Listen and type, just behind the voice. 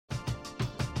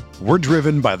We're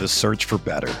driven by the search for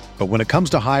better. But when it comes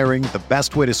to hiring, the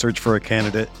best way to search for a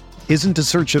candidate isn't to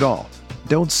search at all.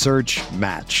 Don't search,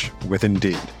 match with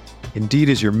Indeed. Indeed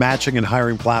is your matching and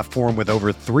hiring platform with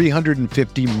over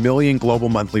 350 million global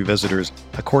monthly visitors,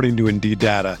 according to Indeed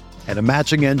data, and a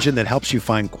matching engine that helps you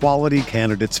find quality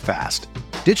candidates fast.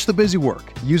 Ditch the busy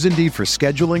work. Use Indeed for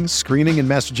scheduling, screening, and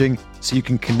messaging so you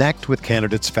can connect with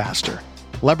candidates faster.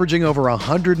 Leveraging over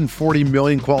 140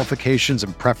 million qualifications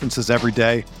and preferences every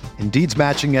day, Indeed's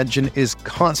matching engine is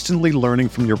constantly learning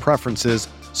from your preferences,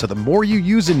 so the more you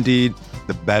use Indeed,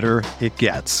 the better it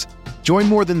gets. Join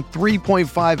more than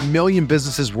 3.5 million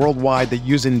businesses worldwide that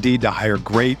use Indeed to hire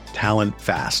great talent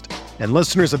fast. And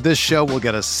listeners of this show will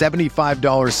get a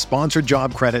 $75 sponsored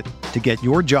job credit to get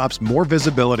your jobs more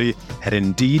visibility at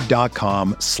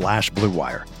Indeed.com/Blue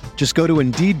Wire. Just go to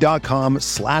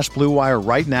Indeed.com/Blue Wire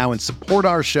right now and support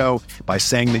our show by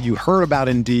saying that you heard about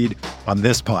Indeed on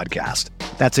this podcast.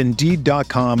 That's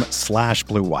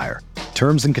Indeed.com/Blue Wire.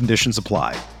 Terms and conditions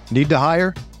apply. Need to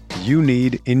hire? You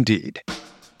need Indeed.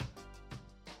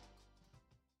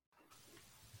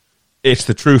 It's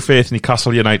the True Faith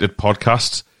Newcastle United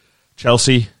podcast.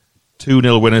 Chelsea,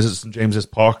 2-0 winners at St James's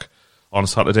Park on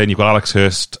Saturday. And you've got Alex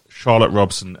Hurst, Charlotte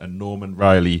Robson and Norman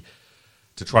Riley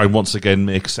to try and once again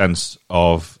make sense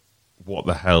of what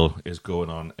the hell is going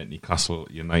on at Newcastle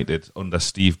United under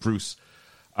Steve Bruce.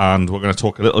 And we're going to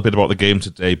talk a little bit about the game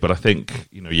today, but I think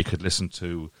you could listen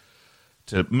to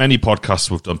many podcasts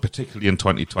we've done, particularly in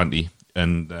 2020,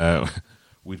 and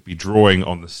we'd be drawing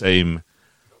on the same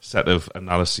set of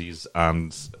analyses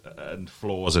and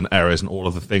flaws and errors and all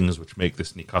of the things which make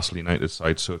this Newcastle United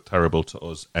side so terrible to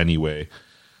us anyway.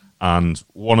 And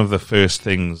one of the first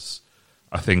things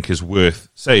I think is worth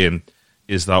saying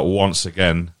is that once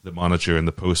again, the manager in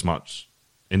the post-match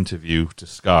interview to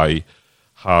Sky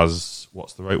has,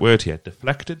 what's the right word here?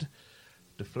 Deflected?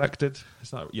 Is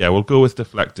that, yeah, we'll go with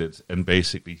deflected. And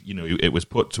basically, it was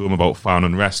put to him about fan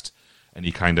unrest and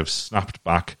he kind of snapped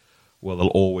back, well,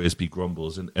 there'll always be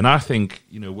grumbles. And I think,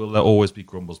 will there always be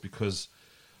grumbles? Because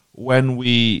when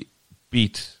we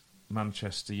beat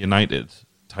Manchester United,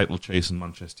 title chasing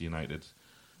Manchester United,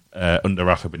 under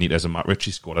Rafa Benitez and Matt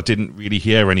Ritchie scored, I didn't really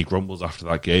hear any grumbles after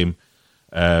that game.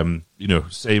 Same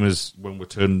as when we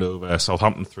turned over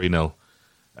Southampton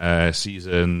 3-0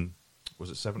 season, was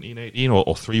it 17-18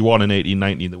 or 3-1 in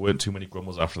 18-19? There weren't too many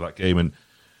grumbles after that game. And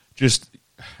just...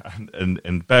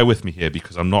 And bear with me here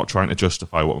because I'm not trying to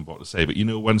justify what I'm about to say, but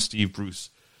when Steve Bruce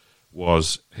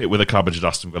was hit with a cabbage at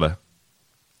Aston Villa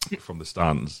from the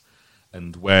stands,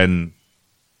 and when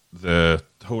the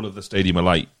whole of the stadium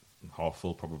alight, half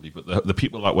full probably, but the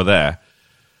people that were there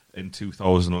in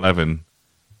 2011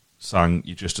 sang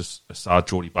 "You're just a sad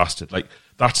Geordie bastard,"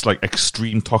 that's like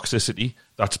extreme toxicity.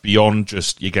 That's beyond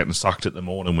just "You're getting sacked at the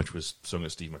morning," which was sung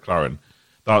at Steve McLaren.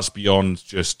 That's beyond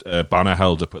just a banner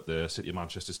held up at the City of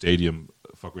Manchester Stadium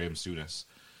for Graham Souness.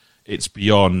 It's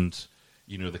beyond,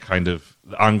 the kind of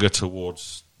the anger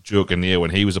towards Joe Kinnear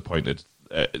when he was appointed.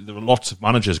 There were lots of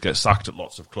managers get sacked at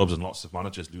lots of clubs and lots of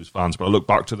managers lose fans. But I look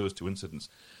back to those two incidents,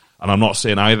 and I'm not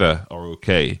saying either are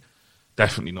okay.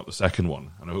 Definitely not the second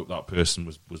one. And I hope that person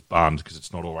was banned because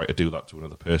it's not all right to do that to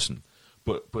another person.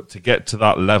 But to get to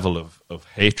that level of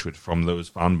hatred from those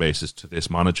fan bases to this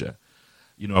manager,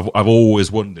 I've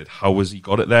always wondered how has he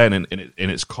got it there. And in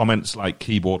its comments like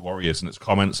keyboard warriors, and its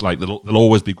comments like there'll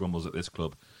always be grumbles at this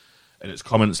club, and its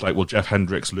comments like, well, Jeff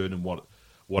Hendricks learning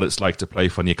what it's like to play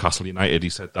for Newcastle United. He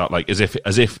said that like as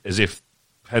if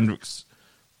Hendricks'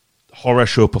 horror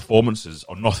show performances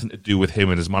are nothing to do with him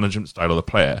and his management style of the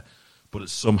player, but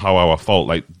it's somehow our fault.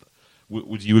 Like,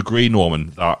 would you agree,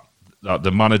 Norman, that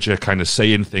the manager kind of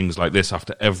saying things like this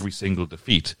after every single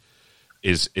defeat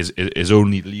is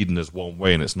only leading us one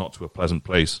way, and it's not to a pleasant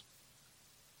place?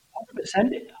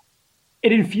 100%.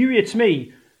 It infuriates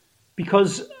me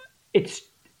because it's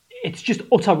just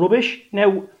utter rubbish.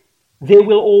 Now, there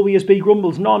will always be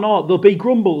grumbles. No, there'll be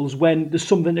grumbles when there's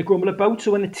something to grumble about.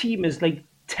 So when the team is like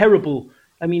terrible,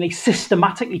 I mean, like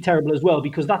systematically terrible as well,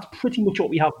 because that's pretty much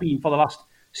what we have been for the last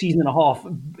season and a half.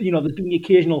 There's been the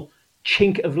occasional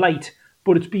chink of light,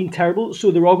 but it's been terrible.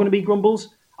 So there are going to be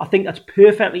grumbles. I think that's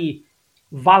perfectly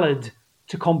valid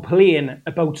to complain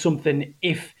about something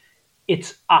if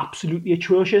it's absolutely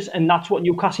atrocious. And that's what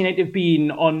Newcastle United have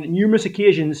been on numerous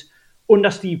occasions under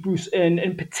Steve Bruce. And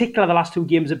in particular, the last two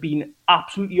games have been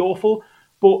absolutely awful.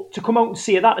 But to come out and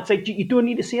say that, it's like, you don't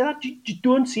need to say that. Just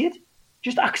don't say it.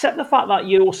 Just accept the fact that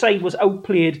your side was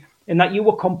outplayed and that you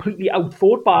were completely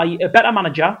outthought by a better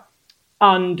manager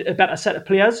and a better set of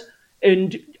players.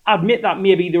 And admit that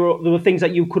maybe there were things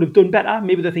that you could have done better.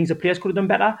 Maybe the things the players could have done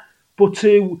better. But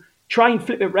to try and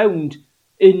flip it round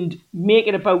and make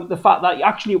it about the fact that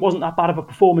actually it wasn't that bad of a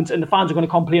performance and the fans are going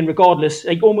to complain regardless.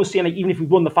 Like almost saying like even if we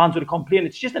won, the fans would have complained.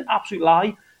 It's just an absolute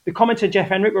lie. The comments of Jeff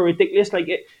Hendrick were ridiculous. Like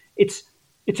it's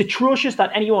atrocious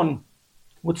that anyone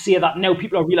would say that now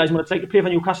people are realising what it's like to play for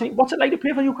Newcastle United. What's it like to play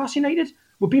for Newcastle United?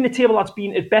 We've been a table that's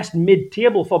been at best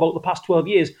mid-table for about the past 12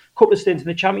 years. A couple of stints in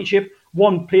the Championship.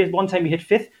 One time we hit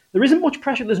 5th. There isn't much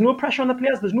pressure. There's no pressure on the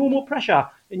players. There's no more pressure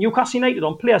in Newcastle United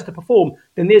on players to perform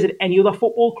than there is at any other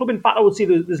football club. In fact, I would say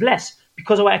there's less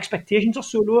because our expectations are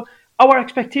so low. Our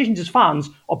expectations as fans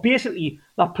are basically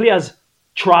that players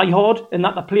try hard and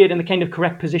that they're played in the kind of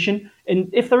correct position.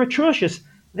 And if they're atrocious,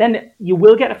 then you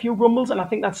will get a few grumbles. And I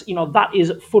think that's, that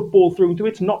is football through and through.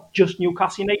 It's not just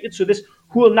Newcastle United. So this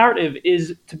whole narrative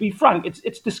is, to be frank,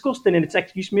 it's disgusting and it's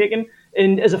excuse making.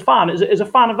 And as a fan of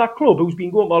that club who's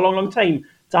been going for a long, long time,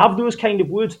 to have those kind of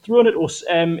words thrown at us,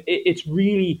 it's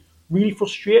really, really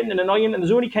frustrating and annoying. And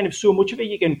there's only kind of so much of it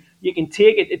you can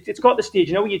take. It's got the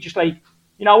stage, where you're just like,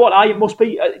 you know what, it must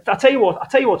be. I tell you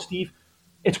what, Steve,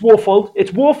 it's woeful.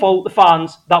 It's woeful, the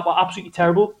fans, that were absolutely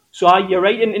terrible. So you're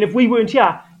right. And if we weren't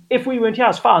here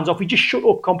as fans, or if we just shut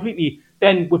up completely,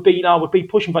 then we'd be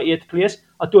pushing for 8th place.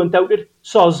 I don't doubt it.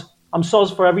 I'm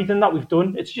soz for everything that we've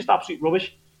done. It's just absolute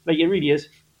rubbish. Like, it really is.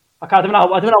 I don't know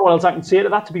what else I can say to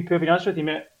that, to be perfectly honest with you,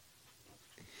 mate.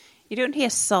 You don't hear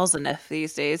soz enough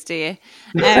these days, do you?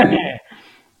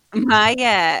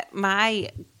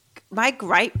 My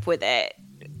gripe with it,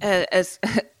 as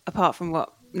apart from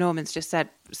what Norman's just said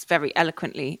very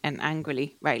eloquently and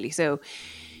angrily, rightly so,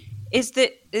 is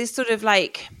that it's sort of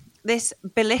like this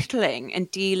belittling and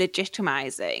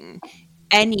delegitimizing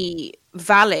any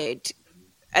valid,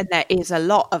 and there is a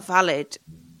lot of valid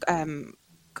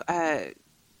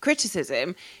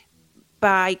criticism,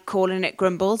 by calling it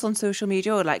grumbles on social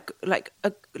media, or like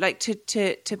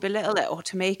to belittle it, or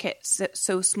to make it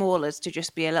so small as to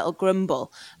just be a little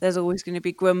grumble. There's always going to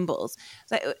be grumbles.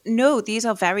 It's like, no, these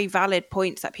are very valid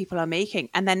points that people are making,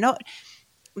 and they're not.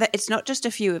 It's not just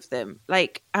a few of them.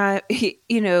 Like,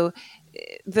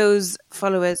 those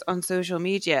followers on social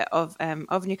media of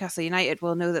Newcastle United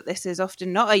will know that this is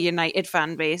often not a United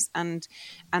fan base, and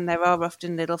there are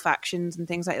often little factions and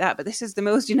things like that. But this is the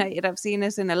most United I've seen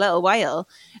us in a little while,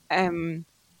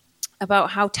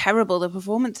 about how terrible the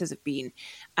performances have been,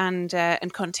 and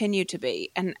continue to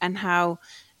be, and how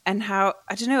I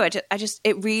don't know. I just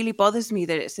it really bothers me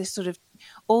that it's this sort of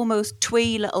almost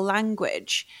twee little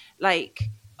language, like,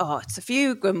 oh, it's a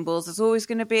few grumbles. There's always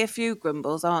going to be a few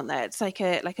grumbles, aren't there? It's like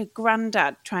a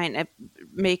granddad trying to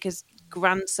make his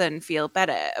grandson feel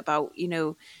better about,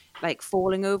 like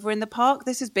falling over in the park.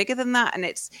 This is bigger than that, and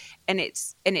it's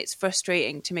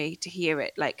frustrating to me to hear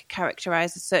it like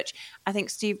characterized as such. I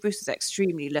think Steve Bruce is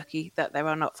extremely lucky that there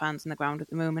are not fans on the ground at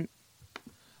the moment.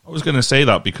 I was going to say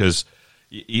that because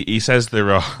he says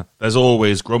there's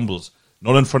always grumbles,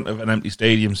 not in front of an empty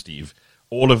stadium, Steve.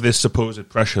 All of this supposed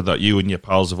pressure that you and your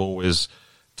pals have always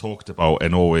talked about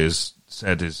and always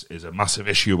said is a massive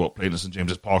issue about playing at St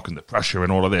James's Park, and the pressure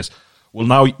and all of this. Well,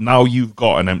 now you've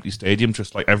got an empty stadium,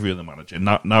 just like every other manager.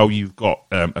 Now you've got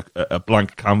a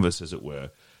blank canvas, as it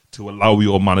were, to allow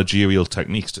your managerial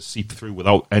techniques to seep through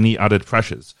without any added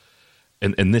pressures.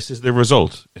 And this is the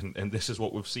result, and this is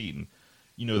what we've seen.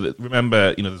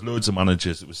 Remember, there's loads of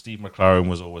managers. It was Steve McLaren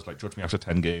was always like, judge me after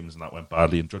 10 games, and that went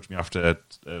badly, and judge me after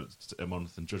a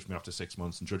month, and judge me after 6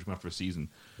 months, and judge me after a season.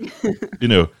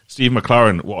 Steve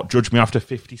McLaren, judge me after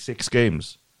 56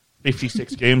 games.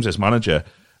 56 games as manager.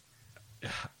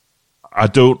 I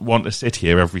don't want to sit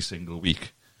here every single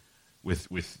week with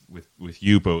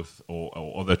you both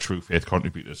or other True Faith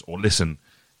contributors, or listen,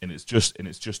 and it's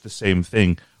just the same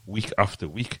thing week after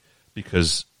week,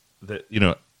 because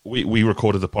we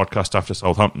recorded the podcast after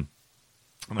Southampton,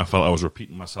 and I felt I was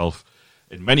repeating myself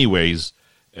in many ways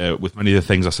with many of the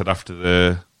things I said after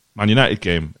the Man United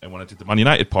game. And when I did the Man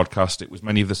United podcast, it was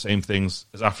many of the same things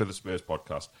as after the Spurs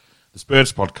podcast. The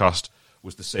Spurs podcast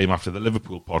was the same after the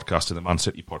Liverpool podcast and the Man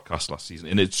City podcast last season.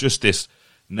 And it's just this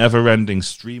never-ending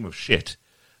stream of shit.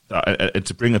 And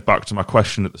to bring it back to my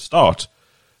question at the start,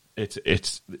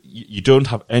 you don't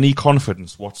have any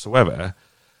confidence whatsoever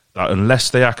that unless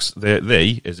they,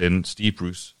 as in Steve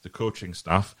Bruce, the coaching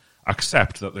staff,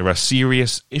 accept that there are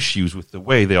serious issues with the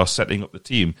way they are setting up the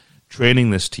team, training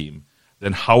this team,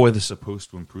 then how are they supposed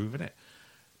to improve in it?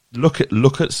 Look at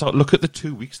the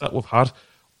 2 weeks that we've had.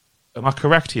 Am I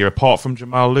correct here? Apart from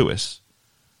Jamal Lewis,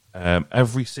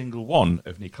 every single one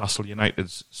of Newcastle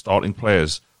United's starting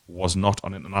players was not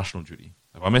on international duty.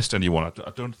 Have I missed anyone?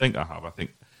 I don't think I have. I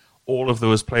think all of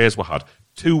those players had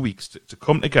 2 weeks to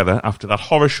come together after that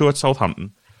horror show at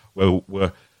Southampton, where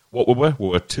we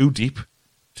were too deep,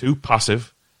 too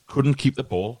passive, couldn't keep the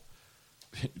ball,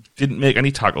 didn't make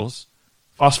any tackles.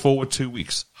 Fast forward 2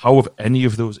 weeks. How have any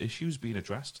of those issues been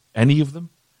addressed? Any of them?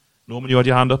 Norman, you had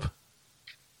your hand up?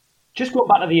 Just going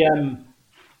back to the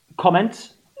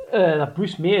comments that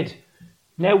Bruce made.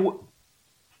 Now,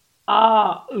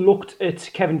 I looked at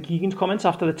Kevin Keegan's comments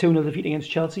after the 2-0 defeat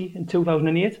against Chelsea in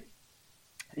 2008.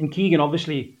 And Keegan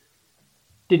obviously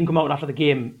didn't come out after the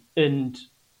game and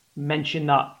mention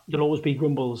that there'll always be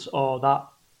grumbles or that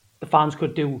the fans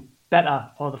could do better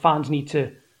or the fans need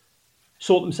to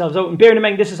sort themselves out. And bearing in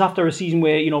mind, this is after a season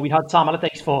where, we'd had Sam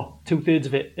Allardyce for 2/3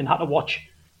 of it and had to watch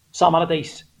Sam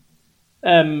Allardyce.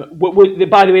 By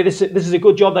the way, this is a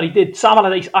good job that he did. Sam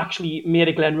Allardyce actually made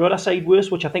a Glenn Roeder side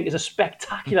worse, which I think is a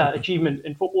spectacular achievement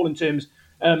in football in terms.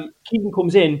 Keegan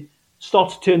comes in,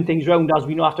 starts to turn things around, as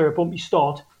we know, after a bumpy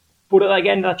start. But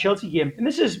again, that Chelsea game, and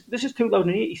this is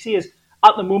 2008. He says,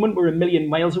 at the moment, we're a million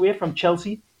miles away from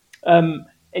Chelsea.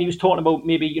 And he was talking about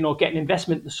maybe, getting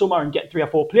investment in the summer and getting 3 or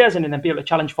 4 players in and then be able to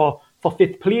challenge for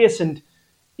 5th place. And,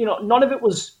 none of it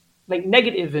was like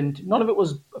negative and none of it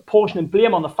was apportioning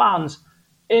blame on the fans.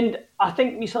 And I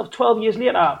think myself, 12 years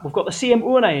later, we've got the same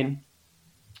owner in.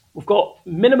 We've got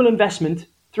minimal investment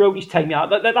throughout his time. Yeah,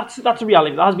 that's a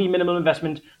reality. There has been minimal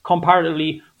investment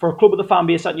comparatively for a club with the fan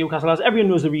base at Newcastle. As everyone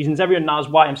knows the reasons. Everyone knows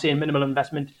why I'm saying minimal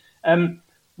investment.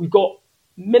 We've got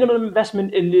minimum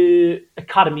investment in the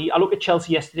academy. I look at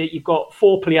Chelsea yesterday. You've got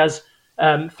 4 players,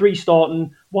 3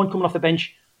 starting, 1 coming off the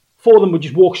bench. 4 of them would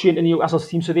just walk straight into the Newcastle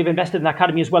team. So they've invested in the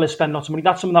academy as well as spend lots of money.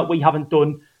 That's something that we haven't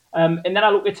done. And then I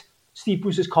look at Steve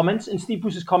Bruce's comments, and Steve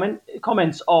Bruce's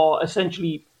comments are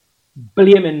essentially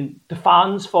blaming the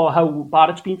fans for how bad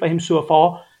it's been for him so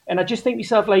far. And I just think to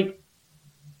myself, like,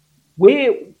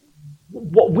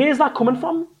 where's that coming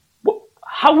from?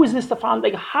 How is this the fan?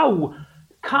 Like, how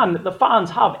can the fans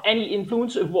have any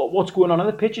influence of what's going on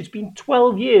the pitch? It's been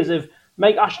 12 years of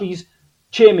Mike Ashley's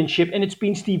chairmanship, and it's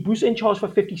been Steve Bruce in charge for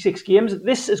 56 games.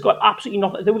 This has got absolutely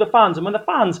nothing to do with the fans. And when the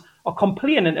fans are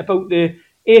complaining about the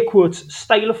air quotes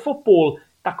style of football,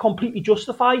 that completely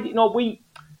justified.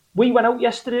 We went out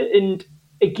yesterday, and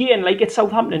again, like at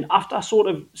Southampton, after sort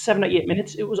of 7 or 8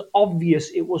 minutes, it was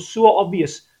obvious. It was so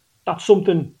obvious that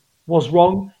something was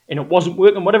wrong and it wasn't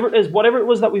working. Whatever it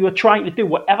was that we were trying to do,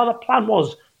 whatever the plan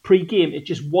was pre-game, it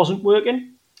just wasn't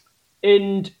working.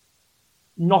 And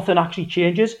nothing actually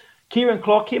changes. Kieran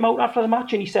Clark came out after the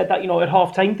match and he said that, at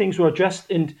half-time things were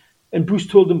addressed and Bruce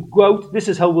told them, go out, this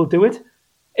is how we'll do it.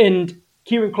 And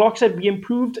Kieran Clark said we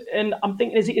improved. And I'm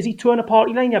thinking, is he turning a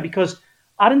party line here? Because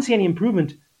I didn't see any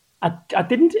improvement. I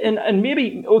didn't. And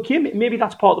maybe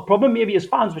that's part of the problem. Maybe as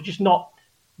fans,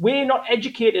 we're not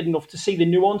educated enough to see the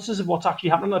nuances of what's actually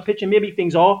happening on the pitch. And maybe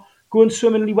things are going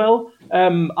swimmingly well.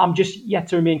 I'm just yet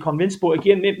to remain convinced. But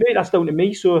again, maybe that's down to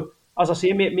me. So as I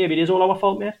say, maybe it is all our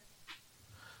fault, mate.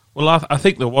 Well, I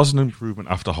think there was an improvement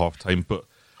after half-time, but...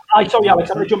 Sorry, Alex,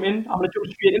 I'm going to jump in. I'm going to jump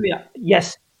straight in there.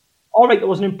 Yes. All right, there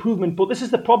was an improvement, but this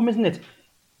is the problem, isn't it?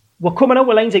 We're coming out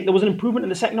with lines like there was an improvement in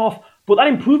the second half, but that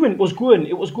improvement was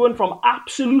going from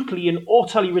absolutely and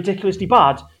utterly ridiculously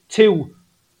bad to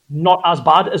not as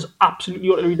bad as absolutely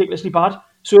utterly ridiculously bad.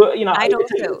 So,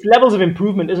 it's levels of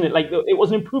improvement, isn't it? Like, it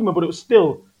was an improvement, but it was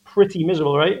still pretty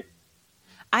miserable, right?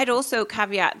 I'd also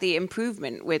caveat the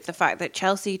improvement with the fact that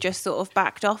Chelsea just sort of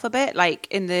backed off a bit, like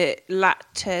in the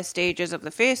latter stages of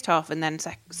the first half and then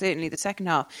certainly the second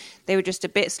half. They were just a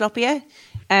bit sloppier.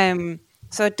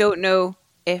 So I don't know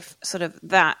if sort of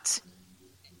that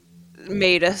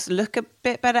made us look a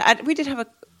bit better. We did have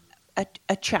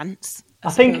a chance. I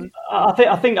think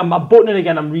I'm buttoning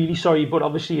again. I'm really sorry, but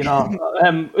obviously,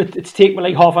 it's taken me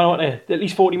like half an hour to at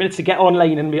least 40 minutes to get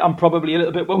online, and I'm probably a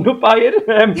little bit wound up by it.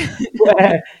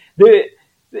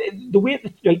 The way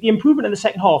the improvement in the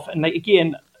second half, and like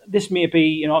again, this may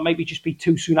be, it might be just be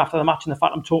too soon after the match, and the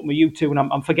fact I'm talking with you two, and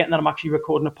I'm forgetting that I'm actually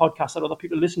recording a podcast that other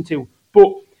people listen to.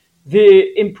 But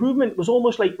the improvement was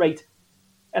almost like right,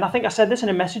 and I think I said this in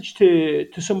a message to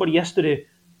somebody yesterday.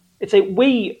 It's like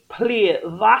we play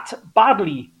that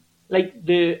badly, like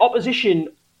the opposition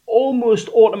almost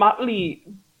automatically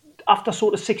after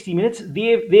sort of 60 minutes,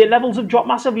 their levels have dropped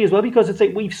massively as well, because it's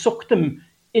like we've sucked them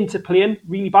into playing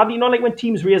really badly. Like when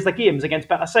teams raise their games against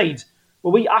better sides,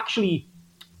 well, we actually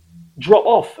drop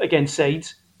off against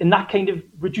sides, and that kind of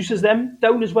reduces them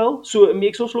down as well. So it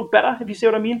makes us look better, if you see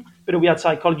what I mean. Bit of weird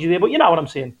psychology there, but you know what I'm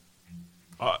saying.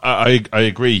 I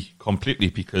agree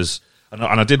completely, because... And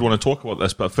I did want to talk about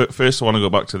this, but first I want to go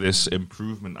back to this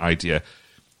improvement idea.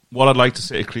 What I'd like to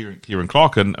say to Kieran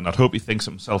Clark, and I'd hope he thinks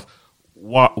to himself,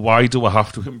 why do I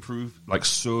have to improve like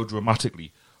so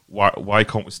dramatically? Why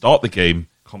can't we start the game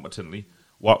competently?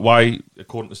 Why,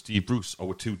 according to Steve Bruce, are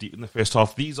we too deep in the first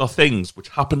half? These are things which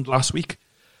happened last week.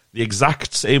 The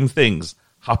exact same things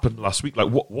happened last week. Like,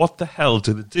 what the hell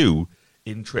do they do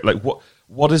in like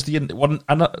what is the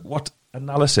what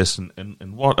analysis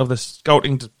and what are the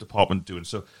scouting department doing?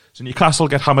 So Newcastle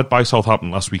get hammered by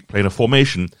Southampton last week, playing a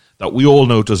formation that we all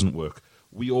know doesn't work.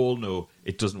 We all know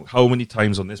it doesn't work. How many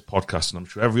times on this podcast, and I'm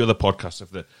sure every other podcast,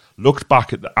 have looked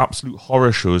back at the absolute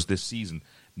horror shows this season,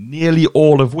 nearly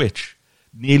all of which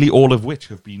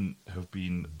have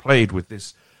been played with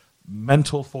this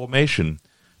mental formation.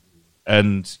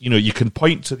 And, you know, you can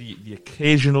point to the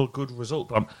occasional good result.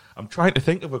 But I'm trying to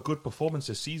think of a good performance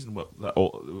this season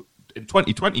in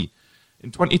 2020.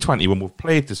 In 2020, when we've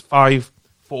played this 5-4-1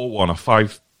 or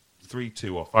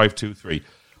 5-3-2 or 5-2-3,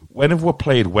 when have we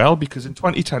played well? Because in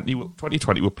 2020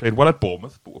 we played well at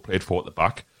Bournemouth, but we played 4 at the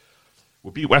back. We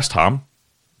beat West Ham,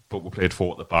 but we played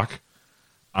 4 at the back.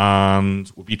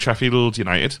 And we beat Sheffield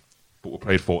United, but we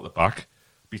played 4 at the back.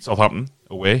 Beat Southampton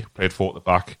away, played 4 at the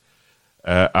back.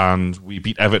 And we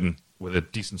beat Everton with a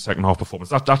decent second half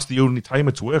performance. That's the only time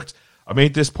it's worked. I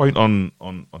made this point on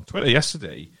Twitter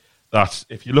yesterday that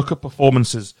if you look at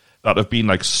performances that have been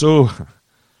like so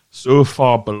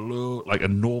far below like a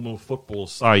normal football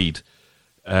side,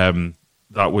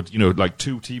 that would, you know, like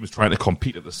 2 teams trying to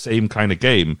compete at the same kind of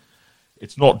game,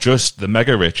 it's not just the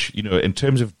mega rich, you know, in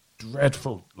terms of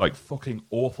dreadful, like fucking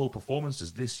awful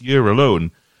performances this year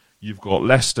alone. You've got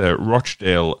Leicester,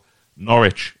 Rochdale,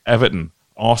 Norwich, Everton,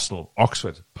 Arsenal,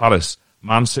 Oxford, Palace,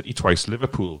 Man City twice,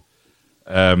 Liverpool,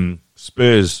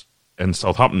 Spurs and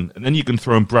Southampton. And then you can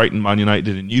throw in Brighton, Man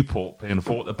United and Newport playing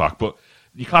 4 at the back. But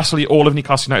all of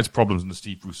Newcastle United's problems under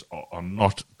Steve Bruce are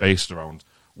not based around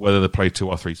whether they play 2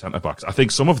 or 3 centre-backs. I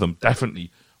think some of them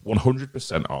definitely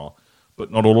 100% are,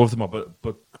 but not all of them are.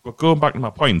 But going back to my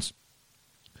point,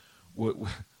 we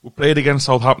played against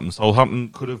Southampton. Southampton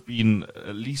could have been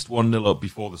at least 1-0 up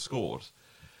before they scored.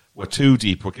 We're too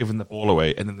deep, we're giving the ball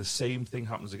away, and then the same thing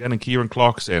happens again. And Kieran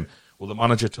Clark saying, well, the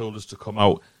manager told us to come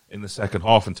out in the second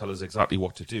half and tell us exactly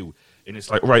what to do. And it's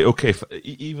like, right, okay,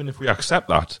 even if we accept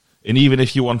that, and even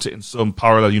if you want it in some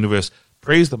parallel universe,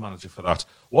 praise the manager for that.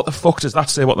 What the fuck does that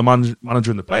say about the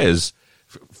manager and the players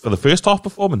for the first half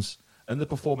performance, and the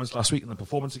performance last week, and the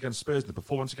performance against Spurs, and the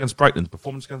performance against Brighton, the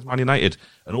performance against Man United,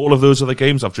 and all of those other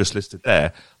games I've just listed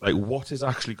there? Like, what is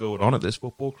actually going on at this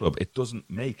football club? It doesn't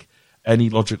make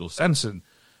any logical sense. And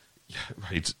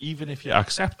right, even if you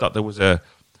accept that there was a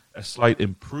slight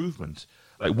improvement,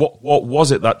 like what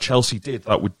was it that Chelsea did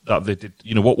that they did?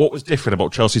 You know, what was different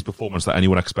about Chelsea's performance that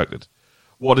anyone expected?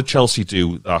 What did Chelsea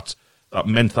do that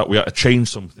meant that we had to change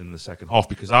something in the second half?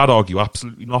 Because I'd argue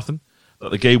absolutely nothing.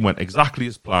 That the game went exactly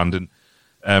as planned.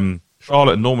 And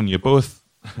Charlotte and Norman, you're both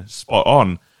spot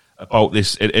on about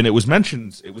this. And it was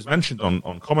mentioned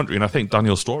on commentary, and I think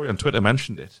Daniel Story on Twitter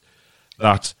mentioned it,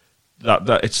 that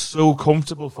it's so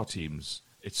comfortable for teams.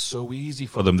 It's so easy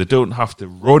for them. They don't have to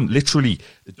run. Literally,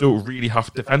 they don't really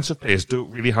have. Defensive players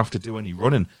don't really have to do any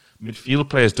running. Midfield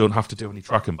players don't have to do any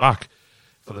tracking back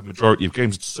for the majority of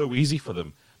games. It's so easy for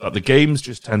them that the games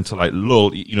just tend to like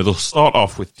lull. You know, they'll start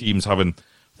off with teams having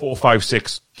 4, 5,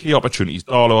 6 key opportunities.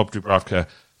 Darlow, Dubravka,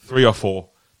 3 or 4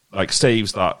 like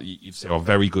saves that you'd say are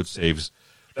very good saves.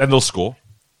 Then they'll score.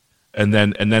 And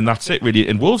then that's it, really.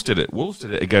 And Wolves did it. Wolves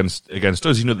did it against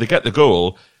us. You know, they get the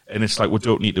goal, and it's like, we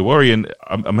don't need to worry. And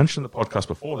I mentioned in the podcast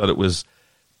before that it was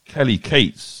Kelly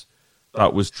Cates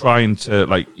that was trying to,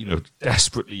 like, you know,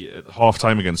 desperately at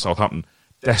half-time against Southampton,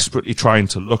 desperately trying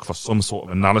to look for some sort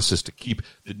of analysis to keep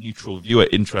the neutral viewer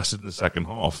interested in the second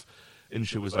half. And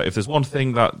she was like, if there's one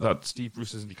thing that Steve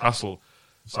Bruce's Newcastle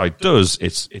side does,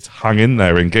 it's hang in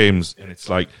there in games. And it's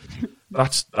like,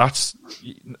 that's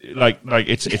like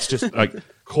it's just like,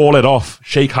 call it off,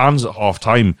 shake hands at half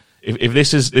time. If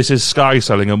this is Sky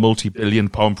selling a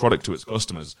multi-billion-pound product to its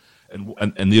customers,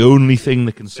 and the only thing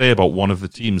they can say about one of the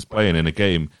teams playing in a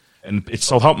game, and it's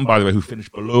Southampton, by the way, who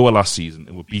finished below her last season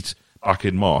and were beat back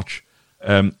in March.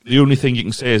 The only thing you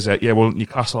can say is that, yeah, well,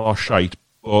 Newcastle are shite,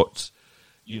 but,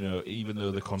 you know, even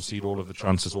though they concede all of the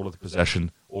chances, all of the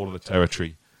possession, all of the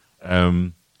territory,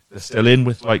 they're still in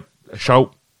with like a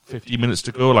shout. 15 minutes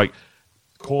to go, like,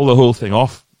 call the whole thing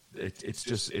off.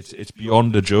 It's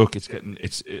beyond a joke.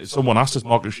 Someone asked us,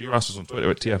 Marcus Shearer asked us on Twitter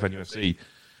at TFNUFC,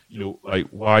 you know, like,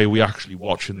 why are we actually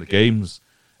watching the games?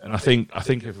 And I think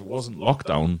if it wasn't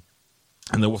lockdown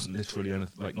and there wasn't literally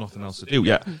anything, like, nothing else to do,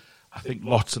 yeah, I think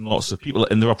lots and lots of people,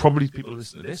 and there are probably people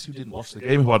listening to this who didn't watch the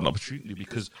game, who had an opportunity,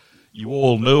 because you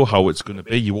all know how it's going to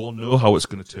be. You all know how it's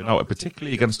going to turn out, and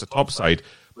particularly against the top side,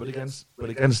 but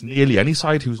against nearly any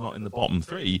side who's not in the bottom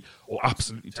 3 or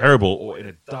absolutely terrible or in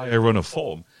a dire run of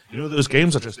form. those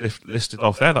games I just listed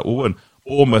off there that were won.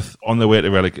 Bournemouth on their way to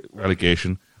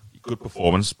relegation, good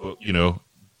performance, but they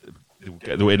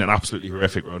were in an absolutely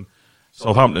horrific run.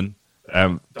 Southampton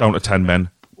down to 10 men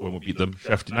when we beat them.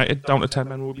 Sheffield United down to 10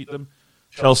 men when we beat them.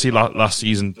 Chelsea last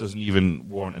season doesn't even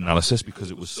warrant analysis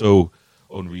because it was so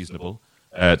unreasonable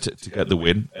to get the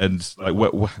win. And like,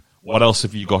 what else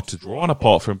have you got to draw on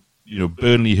apart from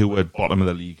Burnley, who were bottom of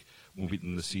the league when we beat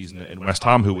them this season, and West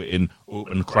Ham, who were in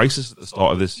open crisis at the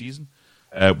start of this season,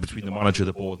 between the manager,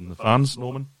 the board, and the fans?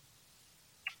 Norman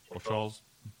or Charles?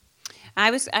 I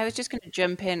was just going to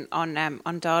jump in on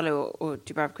Darlow or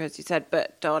Dubravka, as you said,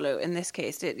 but Darlow in this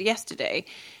case yesterday.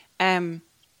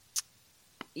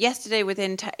 Yesterday,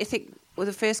 I think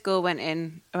the first goal went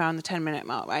in around the 10-minute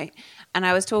mark, right? And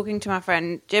I was talking to my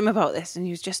friend Jim about this, and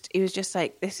he was just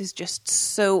like, "This is just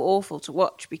so awful to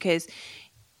watch," because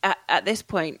at this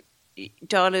point,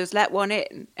 Darlow's let one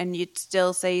in, and you'd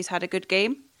still say he's had a good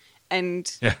game.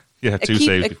 And yeah, two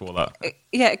saves before that.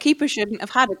 A keeper shouldn't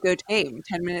have had a good game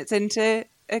 10 minutes into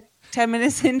a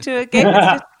game. It's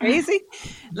just crazy.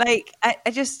 Like I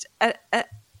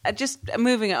just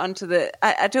moving it on to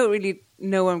I don't really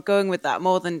know where I'm going with that,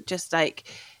 more than just like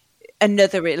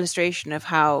another illustration of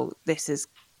how this is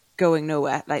going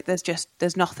nowhere. Like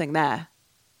there's nothing there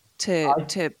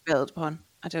to build upon.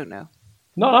 I don't know.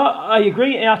 No, I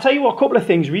agree. And I'll tell you what, a couple of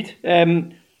things, Reed.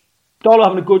 Darlow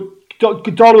having a good...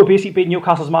 Darlow basically beat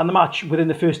Newcastle's man of the match within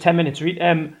the first 10 minutes, Reed.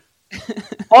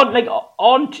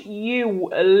 Aren't you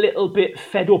a little bit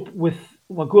fed up with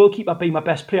my goalkeeper being my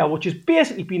best player, which has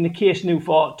basically been the case now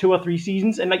for 2 or 3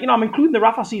 seasons? And I'm including the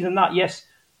Rafa season in that. Yes,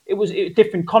 it was a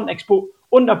different context, but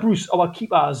under Bruce, our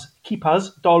keepers,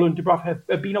 Darlow and Dubravka,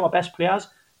 have been our best players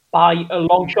by a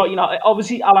long shot.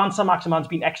 Obviously, Alan Saint-Maximin's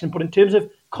been excellent, but in terms of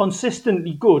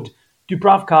consistently good,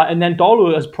 Dubravka and then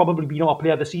Darlow has probably been our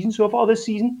player of the season so far this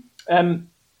season. And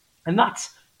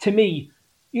that's, to me,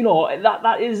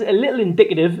 that is a little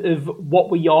indicative of what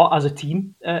we are as a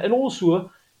team. And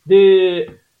also, the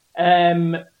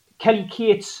Kelly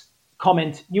Cates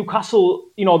comment, Newcastle,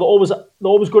 they're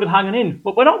always good at hanging in,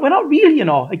 but we're not really.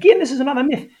 Again, this is another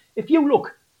myth. If you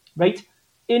look, right,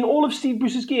 in all of Steve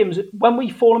Bruce's games, when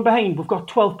we've fallen behind, we've got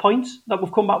 12 points that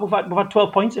we've come back. We've had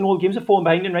 12 points in all the games we've fallen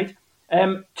behind in, right?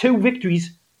 2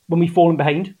 victories when we've fallen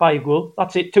behind by a goal.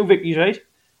 That's it, 2 victories, right?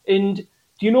 And do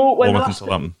you know when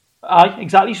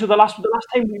exactly. So the last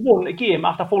time we won a game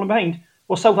after falling behind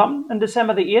was Southampton on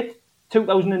December the 8th,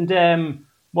 2000 and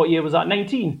what year was that?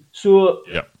 19. So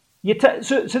yeah.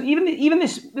 So even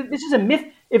this is a myth.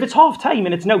 If it's half time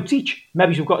and it's now teach,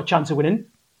 maybe we've got a chance of winning.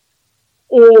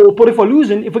 But if we're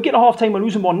losing, if we get a half time and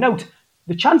losing 1-0,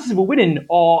 the chances of we're winning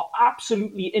are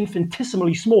absolutely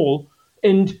infinitesimally small,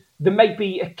 and there might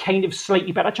be a kind of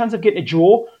slightly better chance of getting a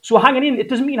draw. So hanging in, it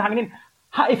doesn't mean hanging in.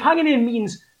 If hanging in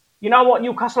means, you know what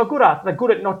Newcastle are good at? They're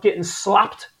good at not getting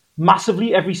slapped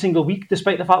massively every single week,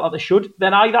 despite the fact that they should.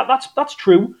 Then that's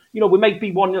true. We might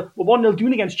be 1-0. We're 1-0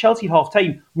 doing against Chelsea at half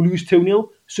time. We lose 2-0,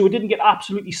 so we didn't get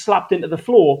absolutely slapped into the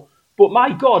floor. But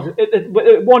my God, at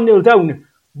 1-0 down,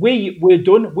 we were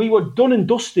done. We were done and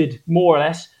dusted, more or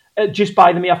less, just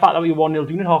by the mere fact that we were 1-0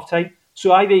 doing at half time.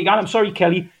 So either you can, I'm sorry,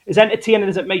 Kelly, as entertaining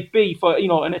as it might be for,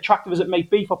 and attractive as it might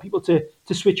be for people to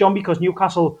switch on because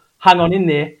Newcastle hang on in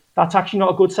there, that's actually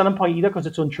not a good selling point either because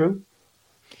it's untrue.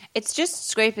 It's just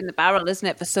scraping the barrel, isn't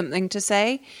it, for something to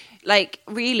say? Like,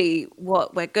 really,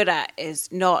 what we're good at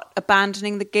is not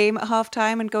abandoning the game at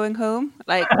halftime and going home.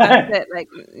 Like, that's it. Like,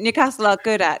 Newcastle are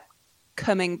good at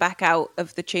coming back out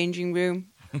of the changing room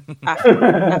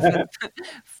after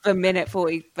for minute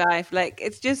 45. Like,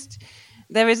 it's just,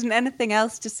 there isn't anything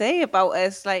else to say about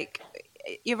us. Like,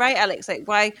 you're right, Alex. Like,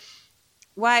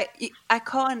 why I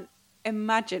can't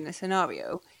imagine a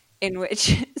scenario in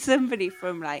which somebody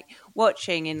from like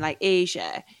watching in like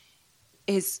Asia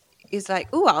is like,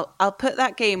 oh, I'll put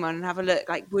that game on and have a look.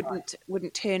 Like,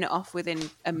 wouldn't turn it off within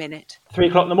a minute. 3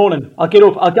 o'clock in the morning. I'll get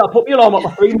up. I'll put my alarm up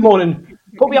at 3 in the morning.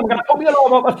 I'm going to put my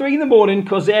alarm up at 3 in the morning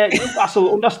because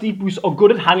Newcastle under Steve Bruce are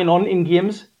good at hanging on in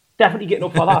games. Definitely getting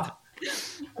up for that.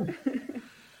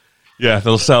 Yeah,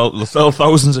 they'll sell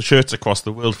thousands of shirts across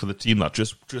the world for the team that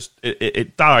just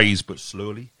it dies but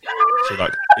slowly. So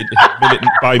like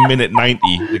by minute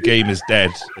 90, the game is dead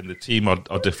and the team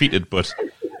are defeated. But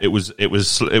it was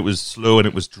slow and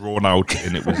it was drawn out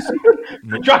and it was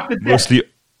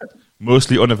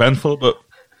mostly uneventful. But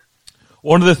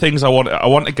one of the things I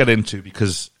want to get into,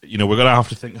 because we're going to have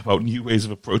to think about new ways of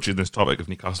approaching this topic of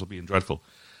Newcastle being dreadful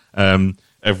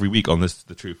every week on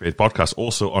the True Faith podcast,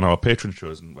 also on our Patreon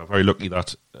shows, and we're very lucky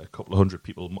that a couple of hundred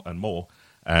people and more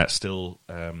still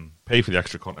pay for the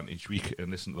extra content each week and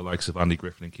listen to the likes of Andy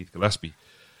Griffin and Keith Gillespie.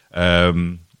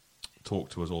 talk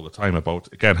to us all the time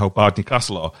about, again, how bad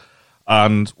Newcastle are.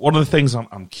 And one of the things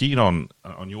I'm keen on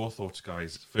your thoughts,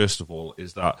 guys, first of all,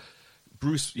 is that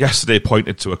Bruce yesterday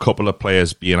pointed to a couple of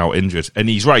players being out injured, and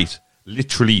he's right.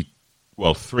 Literally,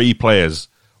 3 players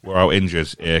were out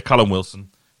injured. Callum Wilson,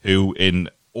 who in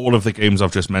all of the games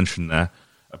I've just mentioned there,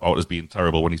 about as being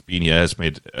terrible when he's been here, has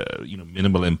made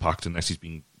minimal impact unless he's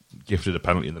been gifted a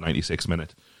penalty in the 96th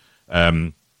minute.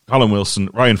 Callum Wilson,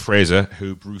 Ryan Fraser,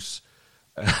 who Bruce,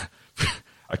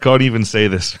 I can't even say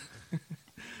this,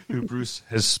 who Bruce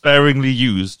has sparingly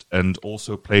used and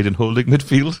also played in holding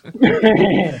midfield.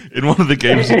 In one of the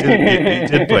games he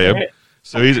did play him.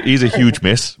 So he's a huge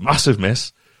miss, massive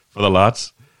miss for the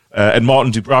lads. And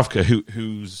Martin Dubravka,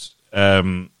 who's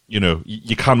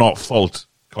you cannot fault.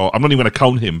 I'm not even going to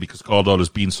count him because Cardall has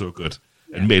been so good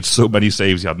and made so many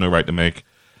saves he had no right to make.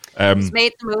 He's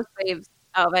made the most saves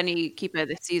out of any keeper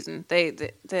this season.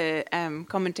 The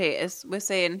commentators were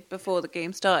saying before the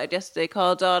game started yesterday,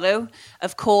 Cardall,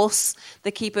 of course,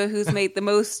 the keeper who's made the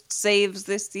most saves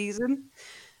this season.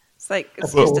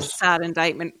 It's just a sad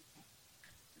indictment.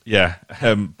 Yeah,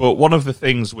 but one of the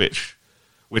things which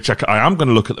I am going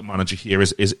to look at the manager here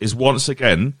is once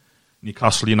again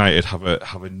Newcastle United have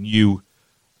a new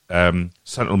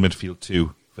central midfield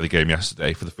 2 for the game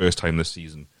yesterday for the first time this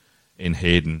season in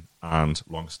Hayden and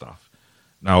Longstaff.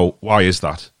 Now, why is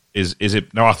that? Is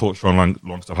it now? I thought Sean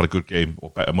Longstaff had a good game,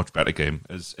 or a much better game,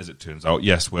 as it turns out.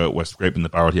 Yes, we're scraping the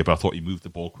barrel here, but I thought he moved the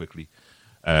ball quickly,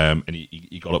 and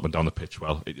he got up and down the pitch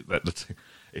well.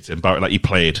 It's embarrassing. Like, he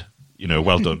played.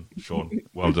 Well done, Sean.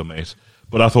 Well done, mate.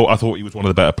 But I thought he was one of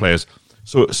the better players.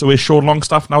 So is Sean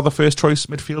Longstaff now the first choice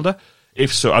midfielder?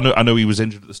 If so, I know he was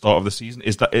injured at the start of the season.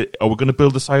 Are we going to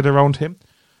build the side around him?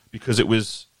 Because we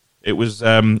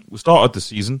started the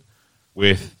season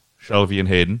with Shelvey and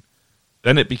Hayden.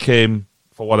 Then it became,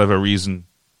 for whatever reason,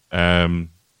 Shelvey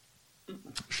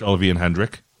and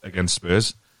Hendrick against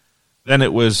Spurs. Then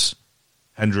it was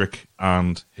Hendrick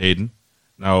and Hayden.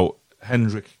 Now,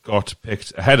 Hendrick got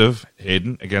picked ahead of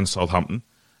Hayden against Southampton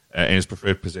in his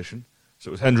preferred position. So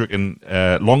it was Hendrick and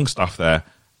Longstaff there,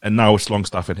 and now it's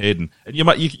Longstaff and Hayden. And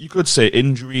you could say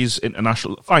injuries,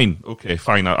 international, fine, okay,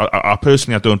 fine. I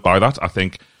personally, I don't buy that. I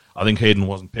think Hayden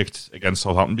wasn't picked against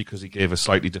Southampton because he gave a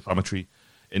slightly defamatory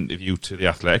interview to The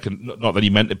Athletic, and not that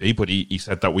he meant to be, but he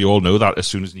said that we all know that as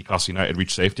soon as Newcastle United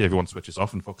reach safety, everyone switches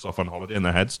off and fucks off on holiday in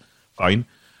their heads. Fine.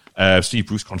 Steve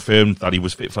Bruce confirmed that he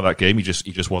was fit for that game. He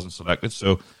just wasn't selected,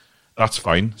 so that's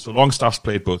fine. So Longstaff's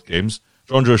played both games.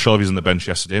 John Joe Shelvey's on the bench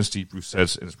yesterday, and Steve Bruce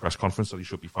said in his press conference that he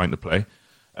should be fine to play.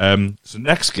 So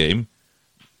next game,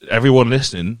 everyone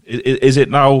listening, is it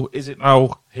now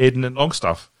Hayden and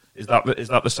Longstaff? Is that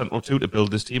the central 2 to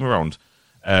build this team around?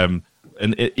 And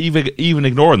even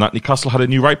ignoring that, Newcastle had a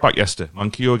new right back yesterday.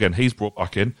 Manquillo again, he's brought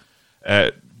back in.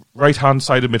 Right hand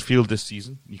side of midfield this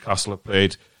season, Newcastle have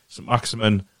played St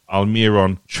Maximin,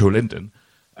 Almiron, Joe Linton,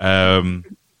 now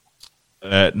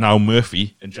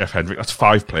Murphy and Jeff Hendrick. That's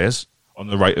 5 players on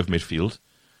the right of midfield.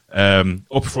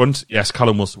 Up front, yes,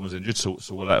 Callum Wilson was injured, so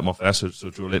we'll let him off there. So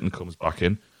Joe Linton comes back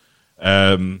in.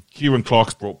 Kieran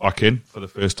Clark's brought back in for the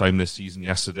first time this season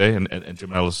yesterday, and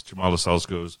Jamal Lascelles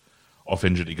goes off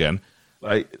injured again.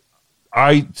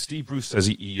 Steve Bruce says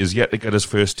he is yet to get his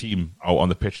first team out on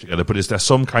the pitch together, but is there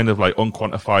some kind of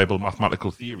unquantifiable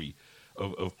mathematical theory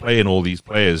of playing all these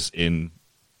players in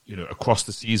across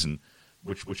the season,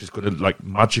 which is going to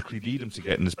magically lead him to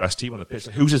getting his best team on the pitch?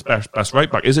 Who's his best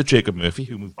right back? Is it Jacob Murphy,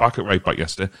 who moved back at right back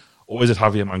yesterday, or is it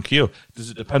Javier Manquillo? Does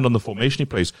it depend on the formation he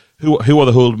plays? Who are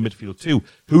the whole midfield 2?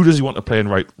 Who does he want to play in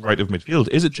right of midfield?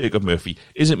 Is it Jacob Murphy?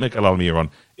 Is it Miguel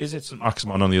Almiron? Is it St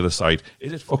Maximin on the other side?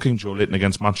 Is it fucking Joe Linton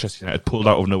against Manchester United, pulled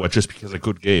out of nowhere just because of a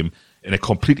good game in a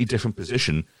completely different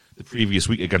position the previous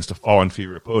week against a far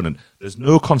inferior opponent? There's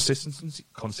no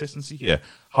consistency here.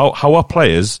 How are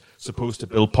players supposed to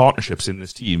build partnerships in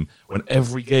this team when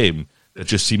every game there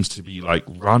just seems to be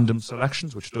random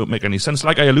selections which don't make any sense?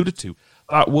 Like I alluded to,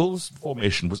 that Wolves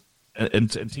formation was and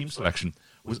team selection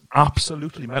was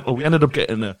absolutely mental. We ended up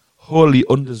getting a wholly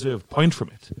undeserved point from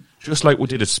it, just like we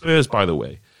did at Spurs, by the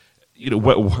way.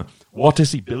 What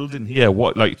is he building here?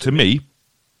 To me,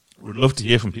 would love to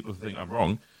hear from people who think I'm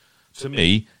wrong. To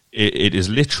me, it is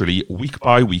literally week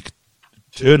by week,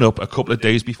 turn up a couple of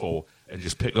days before and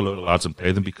just pick a load of lads and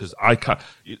play them, because I can't.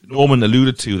 Norman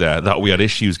alluded to there that we had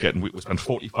issues we spent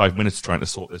 45 minutes trying to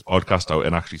sort this podcast out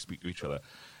and actually speak to each other.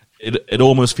 It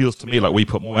almost feels to me like we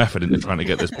put more effort into trying to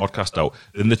get this podcast out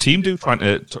than the team do, trying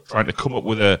to come up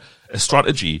with a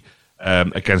strategy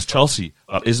against Chelsea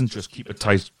that isn't just keep it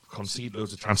tight, concede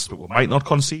loads of chances, but we might not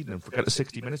concede and forget the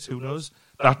 60 minutes. Who knows?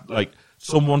 That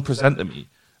someone present to me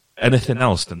anything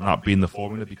else than that being the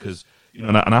formula, because, you know,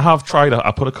 and I have tried,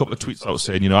 I put a couple of tweets out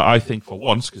saying, you know, I think for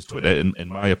once, because Twitter, in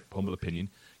my humble opinion,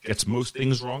 gets most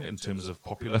things wrong in terms of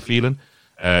popular feeling.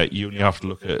 You only have to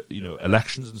look at, you know,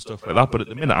 elections and stuff like that. But at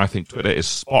the minute, I think Twitter is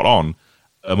spot on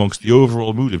amongst the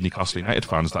overall mood of Newcastle United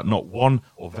fans, that not one,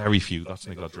 or very few, that's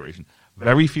an exaggeration,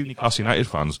 very few Newcastle United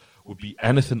fans would be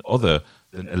anything other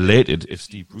than elated if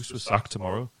Steve Bruce was sacked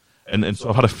tomorrow. And so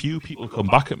I've had a few people come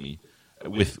back at me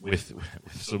with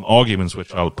some arguments,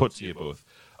 which I'll put to you both,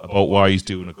 about why he's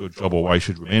doing a good job or why he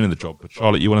should remain in the job. But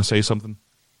Charlotte, you want to say something?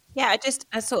 Yeah,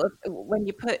 I sort of, when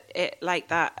you put it like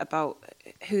that about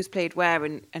who's played where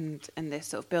and this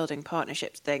sort of building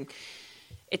partnerships thing,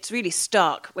 it's really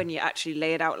stark when you actually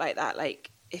lay it out like that.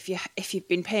 Like, if you've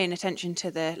been paying attention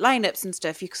to the lineups and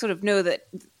stuff, you sort of know that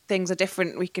things are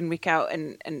different week in, week out,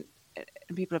 and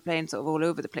people are playing sort of all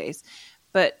over the place.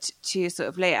 But to sort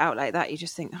of lay it out like that, you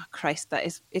just think, oh Christ,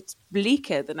 it's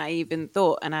bleaker than I even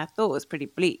thought, and I thought it was pretty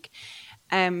bleak.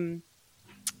 And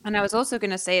I was also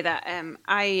going to say that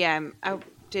I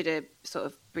did a sort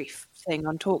of brief thing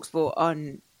on TalkSport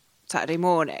on Saturday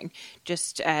morning,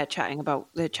 just chatting about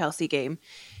the Chelsea game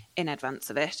in advance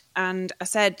of it. And I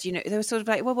said, you know, they were sort of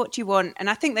like, well, what do you want? And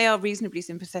I think they are reasonably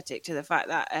sympathetic to the fact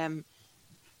that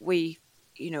we,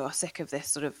 you know, are sick of this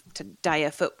sort of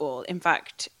dire football. In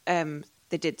fact,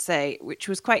 they did say, which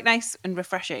was quite nice and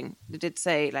refreshing, they did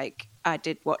say, like, I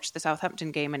did watch the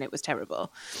Southampton game and it was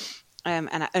terrible. And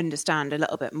I understand a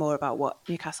little bit more about what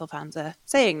Newcastle fans are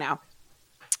saying now.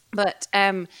 But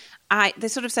they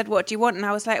sort of said, what do you want? And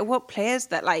I was like, what players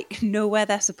that like know where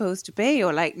they're supposed to be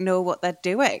or like know what they're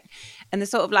doing? And they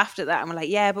sort of laughed at that and were like,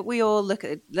 yeah, but we all look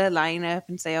at the lineup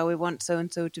and say, oh, we want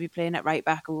so-and-so to be playing at right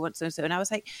back, or we want so-and-so. And I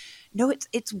was like, no,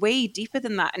 it's way deeper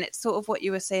than that. And it's sort of what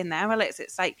you were saying there, Alex.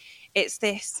 It's like, it's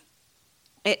this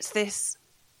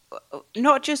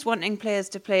not just wanting players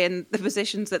to play in the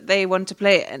positions that they want to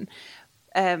play in,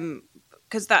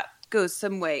 because that goes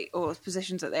some way, or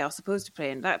positions that they are supposed to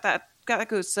play in, that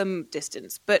goes some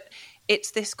distance. But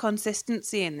it's this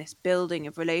consistency and this building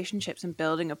of relationships and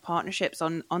building of partnerships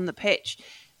on the pitch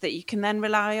that you can then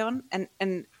rely on.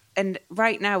 And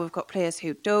right now we've got players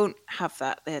who don't have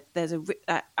that.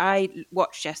 I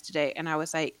watched yesterday and I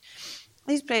was like,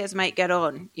 these players might get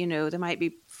on, you know, they might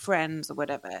be friends or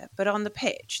whatever, but on the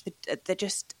pitch,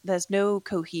 there's no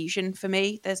cohesion for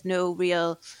me. There's no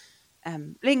real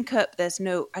link up. There's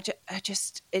no,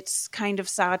 it's kind of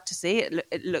sad to see.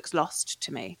 It looks lost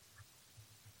to me.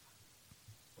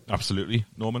 Absolutely.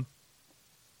 Norman?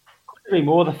 Couldn't agree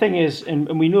more. The thing is,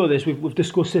 and we know this, we've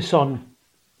discussed this on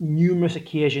numerous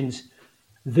occasions,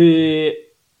 the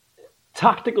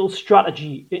tactical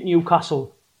strategy at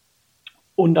Newcastle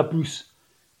under Bruce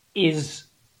is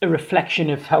a reflection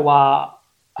of how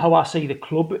I see the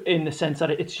club, in the sense that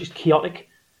it's just chaotic.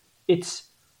 It's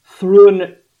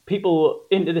thrown people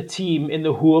into the team in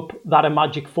the hope that a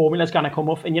magic formula is going to come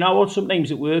off. And you know what?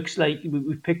 Sometimes it works. Like,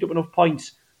 we've picked up enough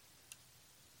points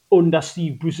under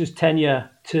Steve Bruce's tenure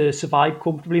to survive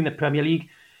comfortably in the Premier League.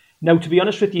 Now, to be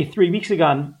honest with you, 3 weeks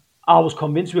ago, I was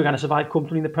convinced we were going to survive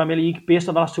comfortably in the Premier League. Based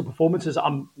on the last two performances,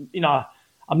 I'm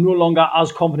no longer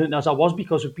as confident as I was,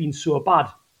 because we've been so bad.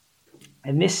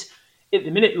 And this, at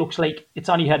the minute, looks like it's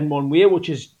only heading one way, which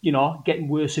is, you know, getting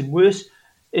worse and worse.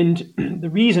 And the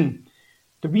reason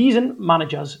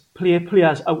managers play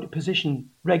players out of position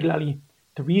regularly,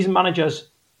 the reason managers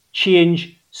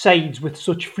change sides with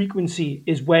such frequency,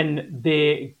 is when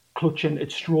they're clutching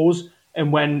at straws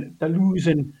and when they're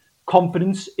losing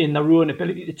confidence in their own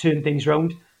ability to turn things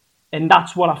around. And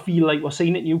that's what I feel like we're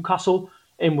seeing at Newcastle.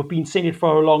 And we've been seeing it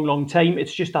for a long, long time.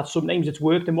 It's just that sometimes it's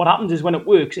worked. And what happens is, when it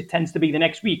works, it tends to be the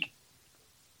next week.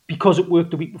 Because it worked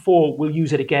the week before, we'll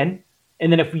use it again.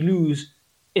 And then if we lose,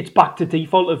 it's back to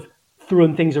default of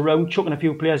throwing things around, chucking a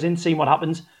few players in, seeing what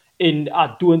happens. And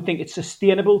I don't think it's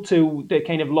sustainable to the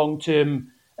kind of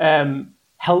long-term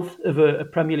health of a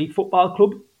Premier League football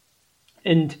club.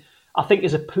 And I think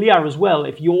as a player as well,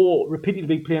 if you're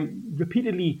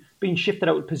repeatedly being shifted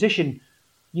out of position,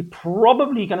 you're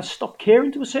probably going to stop caring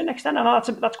to a certain extent. I know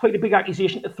that's quite a big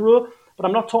accusation to throw, but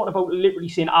I'm not talking about literally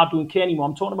saying I don't care anymore.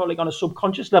 I'm talking about, like, on a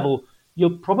subconscious level,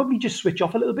 you'll probably just switch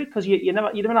off a little bit, because you never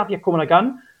have your coming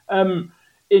again. And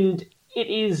it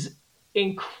is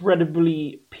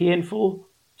incredibly painful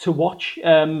to watch.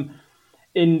 And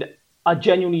I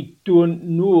genuinely don't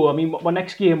know. I mean, my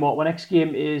next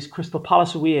game is Crystal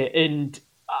Palace away, and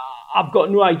I've got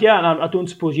no idea, and I don't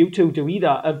suppose you two do either,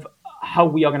 of how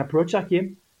we are going to approach that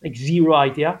game. Like, zero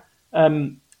idea.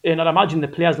 And I'd imagine the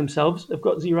players themselves have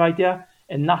got zero idea,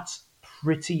 and that's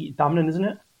pretty damning, isn't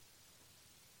it?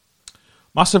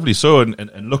 Massively so.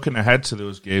 And looking ahead to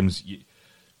those games,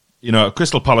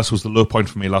 Crystal Palace was the low point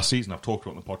for me last season. I've talked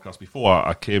about it on the podcast before.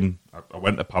 I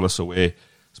went to Palace away,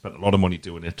 spent a lot of money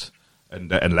doing it, and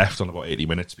left on about 80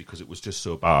 minutes because it was just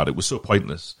so bad. It was so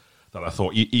pointless that I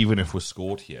thought, even if we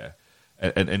scored here,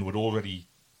 and we'd already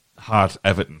had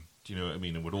Everton, do you know what I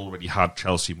mean? And we'd already had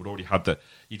Chelsea, and we'd already had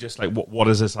you just like, what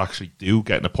does this actually do,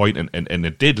 getting a point? And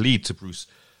it did lead to Bruce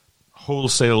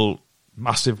wholesale,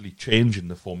 massively changing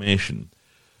the formation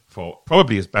for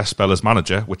probably his best spell as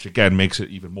manager, which again makes it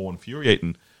even more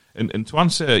infuriating. And to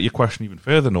answer your question even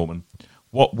further, Norman,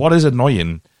 what is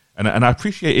annoying, and I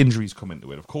appreciate injuries come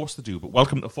into it, of course they do, but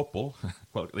welcome to football.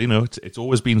 Well, it's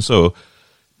always been so.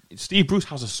 Steve Bruce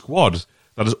has a squad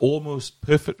that is almost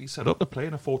perfectly set up to play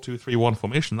in a 4-2-3-1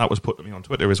 formation. That was put to me on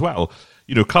Twitter as well.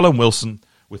 Callum Wilson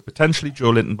with potentially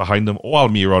Joe Linton behind them, or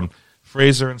Almiron,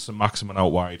 Fraser and St Maximin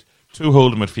out wide, 2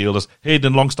 holding midfielders,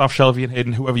 Hayden, Longstaff, Shelvey and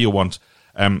Hayden, whoever you want.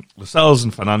 Lascelles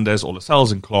and Fernandez, or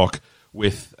Lascelles and Clark,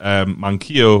 with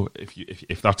Manquillo,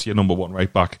 if that's your number one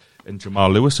right back, and Jamal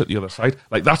Lewis at the other side.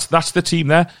 Like that's the team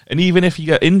there. And even if you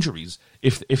get injuries,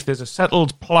 if there's a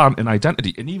settled plan and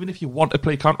identity, and even if you want to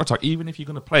play counter-attack, even if you're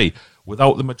going to play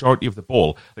without the majority of the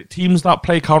ball, like teams that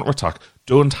play counter-attack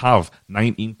don't have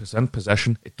 19%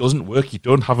 possession. It doesn't work. You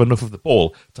don't have enough of the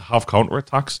ball to have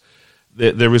counter-attacks.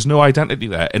 There is no identity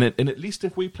there, and at least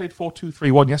if we played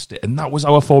 4-2-3-1 yesterday, and that was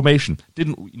our formation,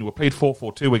 we played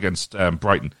 4-4-2 against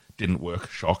Brighton, didn't work,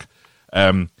 shock.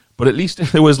 But at least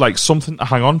if there was like something to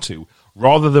hang on to,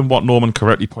 rather than what Norman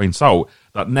correctly points out,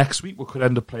 that next week we could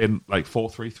end up playing like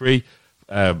 4-3-3,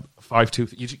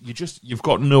 5-2. You've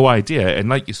got no idea, and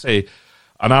like you say,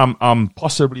 and I'm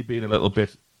possibly being a little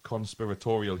bit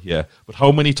conspiratorial here, but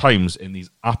how many times in these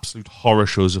absolute horror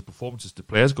shows of performances do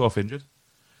players go off injured?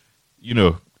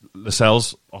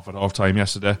 Lascelles off at half-time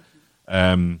yesterday.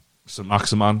 St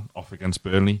Maximin off against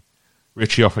Burnley.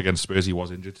 Richie off against Spurs. He was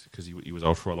injured because he was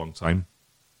out for a long time.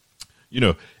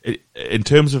 In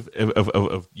terms of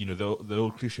the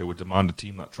old cliche would demand a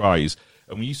team that tries.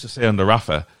 And we used to say under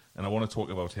Rafa, and I want to talk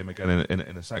about him again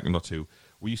in a second or two.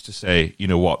 We used to say,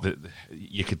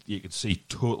 you could see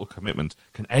total commitment.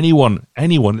 Can anyone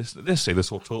listen to this? Say they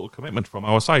saw total commitment from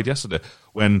our side yesterday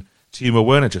when Timo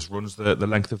Werner just runs the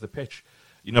length of the pitch.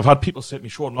 I've had people say to me,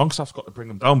 Sean Longstaff's got to bring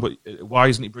them down, but why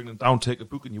isn't he bringing them down? Take a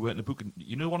book and you weren't in a book.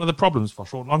 And one of the problems for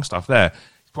Sean Longstaff there,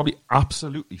 he's probably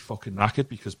absolutely fucking knackered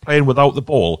because playing without the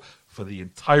ball for the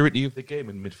entirety of the game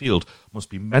in midfield must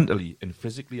be mentally and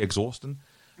physically exhausting.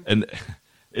 And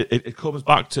it comes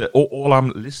back to all I'm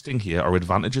listing here are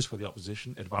advantages for the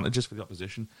opposition.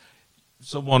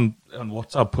 Someone on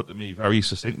WhatsApp put to me very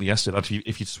succinctly yesterday that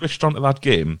if you switched onto that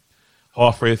game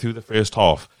halfway through the first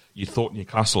half, you thought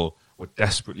Newcastle were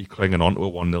desperately clinging on to a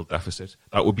 1-0 deficit.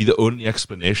 That would be the only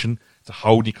explanation to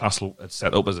how Newcastle had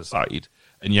set up as a side.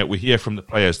 And yet we hear from the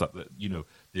players that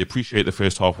they appreciate the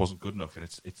first half wasn't good enough, and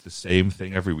it's the same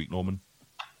thing every week, Norman.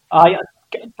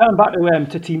 Going back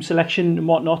to team selection and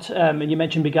whatnot, and you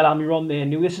mentioned Miguel Almiron there.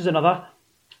 Now, this is another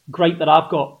great that I've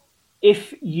got.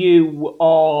 If you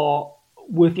are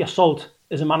worth your salt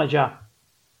as a manager,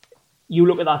 you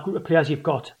look at that group of players you've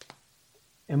got.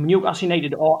 And Newcastle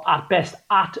United are at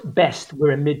best,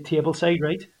 we're a mid-table side,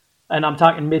 right? And I'm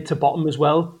talking mid to bottom as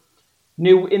well.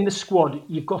 Now, in the squad,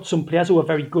 you've got some players who are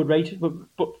very good, right?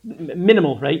 But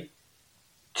minimal, right?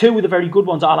 2 of the very good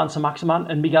ones are Alan St Maximin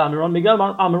and Miguel Almiron. Miguel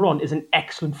Almiron is an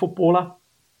excellent footballer.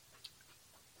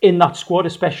 In that squad,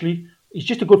 especially. He's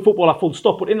just a good footballer, full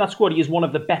stop. But in that squad, he is one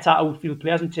of the better outfield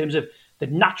players in terms of the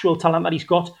natural talent that he's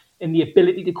got and the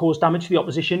ability to cause damage to the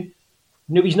opposition.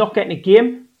 Now, he's not getting a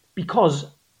game because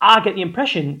I get the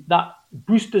impression that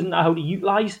Bruce doesn't know how to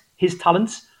utilise his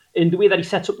talents in the way that he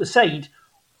sets up the side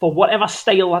for whatever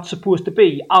style that's supposed to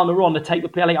be. Almiron, the type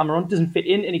of player like Almiron, doesn't fit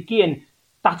in. And again,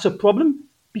 that's a problem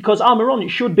because Almiron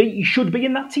should be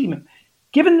in that team.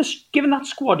 Given that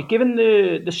squad, given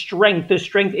the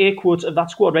strength air quotes of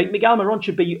that squad, right? Miguel Almiron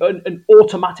should be an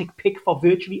automatic pick for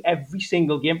virtually every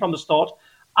single game from the start,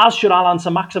 as should Alan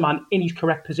St Maximin in his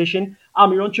correct position.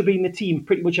 Almiron should be in the team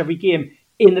pretty much every game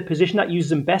in the position that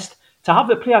uses him best. To have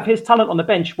a player of his talent on the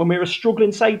bench when we're a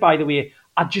struggling side, by the way,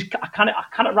 I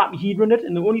cannot wrap my head around it.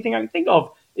 And the only thing I can think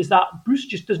of is that Bruce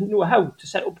just doesn't know how to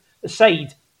set up a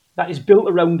side that is built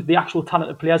around the actual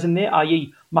talented players in there,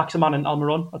 i.e. Maximin and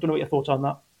Almiron. I don't know what your thoughts are on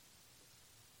that.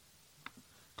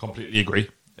 Completely agree.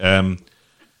 I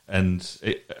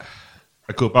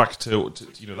go back to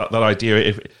that idea.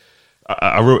 If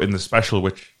I wrote in the special,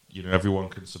 which everyone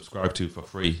can subscribe to for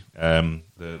free, the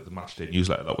Matchday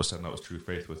newsletter that was sent out was True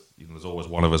Faith. With there's always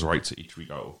one of us writes it each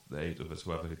week out of the 8 of us,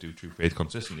 whoever who do True Faith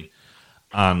consistently.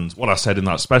 And what I said in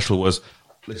that special was,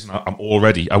 listen,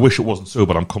 I wish it wasn't so,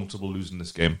 but I'm comfortable losing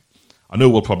this game. I know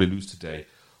we'll probably lose today.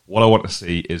 What I want to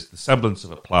see is the semblance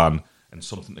of a plan and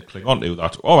something to cling on to.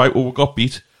 That, all right, well, we got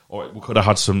beat. All right, we could have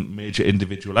had some major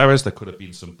individual errors. There could have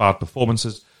been some bad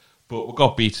performances. But we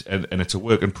got beat, and it's a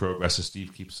work in progress. As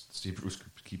Steve Bruce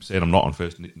keeps saying, I'm not on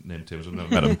first name terms. I've never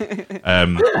met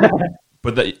him.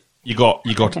 But that you got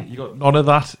none of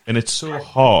that, and it's so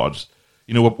hard.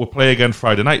 You know, we'll play again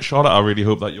Friday night, Charlotte. I really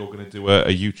hope that you're going to do a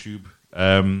YouTube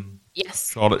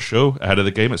yes, Charlotte show ahead of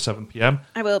the game at 7 p.m.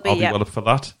 I will be. I'll be well up for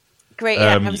that. Great.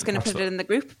 Yeah, I was going to put it in the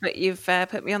group, but you've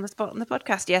put me on the spot on the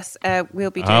podcast. Yes,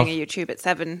 we'll be doing a YouTube at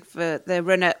 7 for the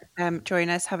runner. Join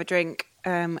us, have a drink,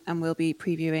 and we'll be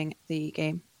previewing the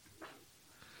game.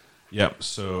 Yep.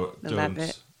 So don't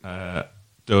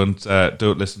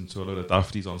listen to a load of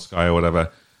dafties on Sky or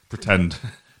whatever. Pretend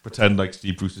like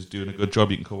Steve Bruce is doing a good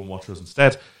job. You can come and watch us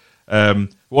instead.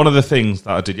 One of the things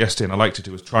that I did yesterday, and I like to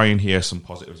do, is try and hear some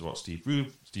positives about Steve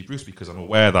Bruce, because I'm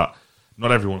aware that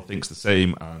not everyone thinks the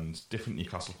same, and different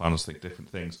Newcastle fans think different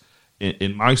things.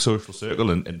 In my social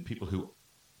circle, and people who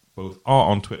both are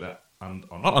on Twitter and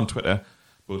are not on Twitter,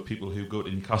 both people who go to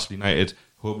Newcastle United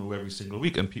home and away every single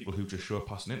week, and people who just show a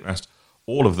passing interest,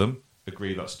 all of them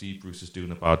agree that Steve Bruce is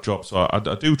doing a bad job. So I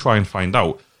do try and find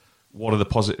out what are the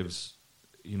positives,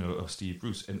 you know, of Steve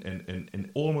Bruce, and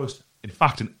almost, in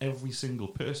fact, in every single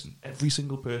person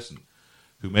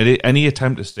who made any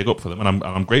attempt to stick up for them, and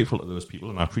I'm grateful to those people,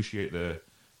 and I appreciate the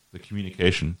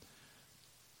communication.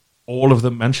 All of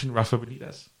them mentioned Rafa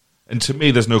Benitez, and to me,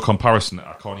 there's no comparison.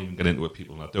 I can't even get into it,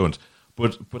 people, and I don't.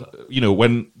 But you know,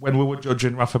 when we were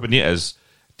judging Rafa Benitez,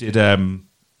 did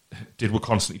we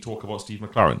constantly talk about Steve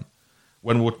McLaren?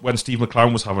 When Steve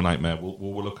McLaren was having a nightmare,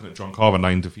 we're looking at John Carver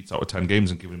 9 defeats out of 10 games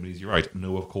and giving him an easy ride.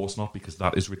 No, of course not, because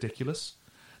that is ridiculous.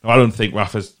 Now, I don't think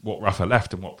what Rafa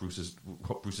left and what Bruce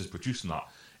is producing that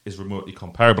is remotely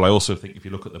comparable. I also think if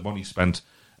you look at the money spent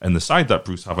and the side that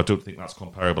Bruce have, I don't think that's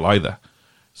comparable either.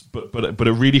 But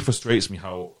it really frustrates me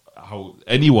how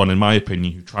anyone, in my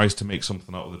opinion, who tries to make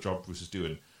something out of the job Bruce is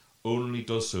doing only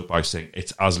does so by saying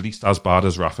it's at least as bad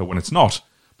as Rafa when it's not.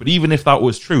 But even if that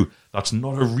was true, that's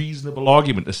not a reasonable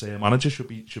argument to say a manager should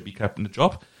be kept in the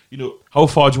job. You know, how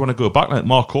far do you want to go back? Like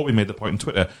Mark Corby made the point on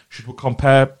Twitter, should we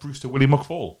compare Bruce to Willie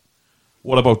McFall?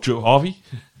 What about Joe Harvey?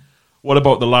 What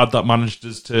about the lad that managed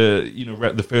us to, you know,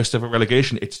 the first ever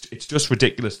relegation? It's just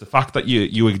ridiculous. The fact that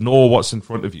you ignore what's in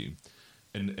front of you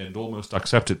and almost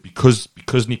accept it because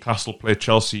Newcastle played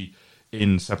Chelsea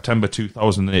in September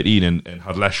 2018 and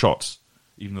had less shots,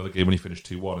 even though the game only finished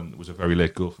 2-1 and it was a very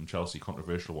late goal from Chelsea,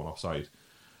 controversial one offside.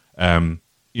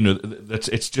 You know,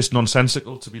 it's just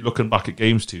nonsensical to be looking back at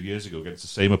games 2 years ago against the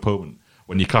same opponent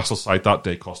when Newcastle's side that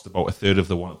day cost about a third of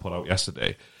the one it put out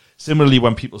yesterday. Similarly,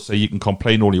 when people say you can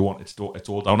complain all you want, it's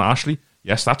all down to Ashley.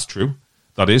 Yes, that's true.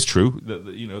 That is true.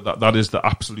 You know, that is the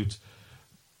absolute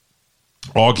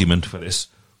argument for this.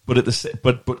 But at the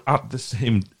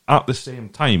same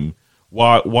time,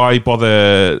 why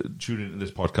bother tuning into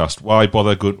this podcast? Why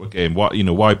bother going to a game?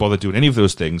 Why bother doing any of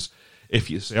those things? If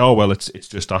you say, oh, well, it's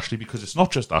just Ashley, because it's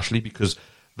not just Ashley, because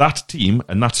that team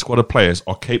and that squad of players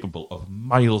are capable of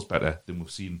miles better than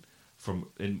we've seen from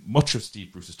in much of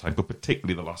Steve Bruce's time, but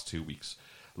particularly the last 2 weeks.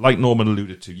 Like Norman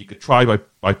alluded to, you could try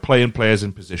by playing players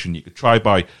in position, you could try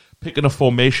by picking a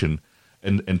formation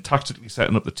and tactically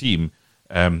setting up the team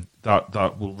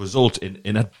that will result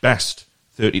in at best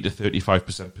 30 to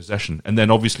 35% possession. And then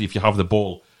obviously if you have the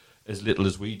ball as little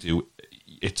as we do,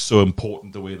 it's so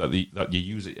important the way that you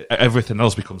use it. Everything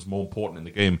else becomes more important in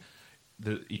the game.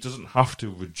 He doesn't have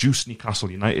to reduce Newcastle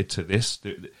United to this.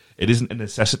 It isn't a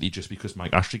necessity just because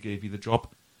Mike Ashley gave you the job.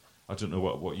 I don't know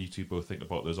what you two both think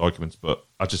about those arguments, but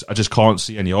I just can't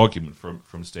see any argument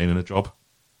from staying in a job.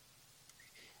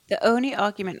 The only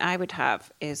argument I would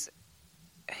have is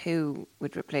who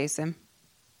would replace him.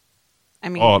 I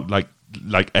mean, Daniel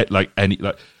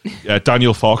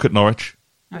Farke at Norwich.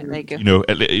 Oh, there you go. You know,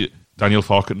 Daniel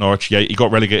Farke at Norwich. Yeah, he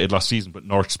got relegated last season, but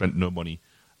Norwich spent no money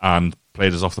and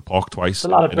played us off the park twice.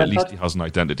 And at least he has an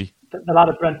identity. The lad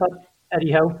at Brentford,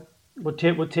 Eddie Howe, would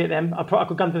take them. I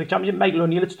could go into the Championship. Michael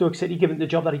O'Neill at Stoke City, given the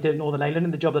job that he did in Northern Ireland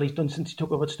and the job that he's done since he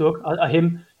took over at Stoke.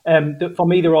 For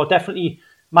me, there are definitely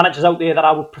managers out there that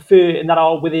I would prefer and that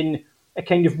are within a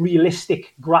kind of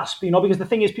realistic grasp, you know, because the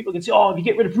thing is, people can say, oh, if you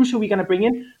get rid of Bruce, who are we going to bring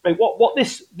in? Right, what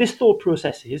this thought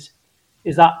process is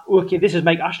that, okay, this is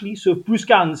Mike Ashley, so if Bruce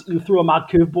Gans, he'll throw a mad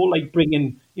curveball, like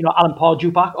bringing, you know, Alan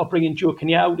Pardew back or bringing Joe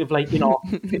Kinnear out of, like, you know,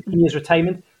 15 years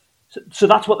retirement. So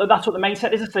that's what the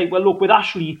mindset is. It's like, well, look, with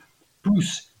Ashley,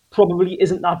 Bruce probably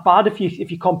isn't that bad if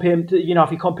you compare him to, you know,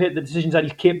 if you compare the decisions that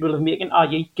he's capable of making,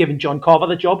 i.e. giving John Carver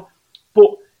the job.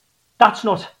 But that's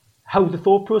not how the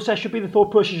thought process should be. The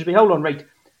thought process should be, hold on, right,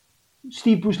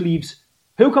 Steve Bruce leaves,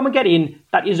 who can we get in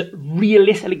that is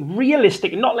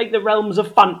realistic, not like the realms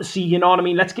of fantasy, you know what I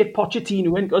mean? Let's get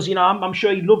Pochettino in, because, you know, I'm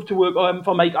sure he'd love to work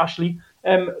for Mike Ashley.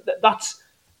 That's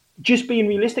just being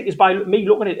realistic, is by me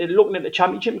looking at the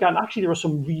Championship and going, actually, there are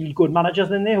some really good managers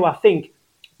in there who I think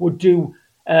would do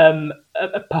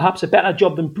perhaps a better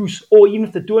job than Bruce, or even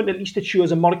if they don't, at least it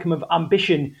shows a modicum of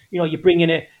ambition. You know, you bring in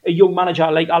a young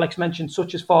manager, like Alex mentioned,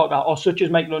 such as Farker, or such as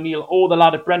Michael O'Neill, or the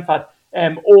lad at Brentford,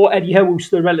 or Eddie Howe, who's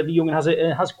still relatively young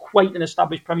and has quite an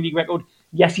established Premier League record.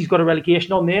 Yes, he's got a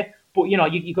relegation on there, but, you know,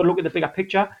 you've got to look at the bigger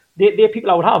picture. They're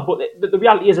people I would have, but the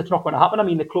reality is it's not going to happen. I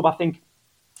mean, the club, I think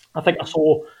I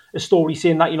saw a story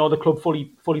saying that, you know, the club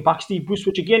fully backs Steve Bruce,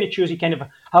 which again, it shows you kind of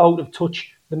how out of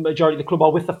touch the majority of the club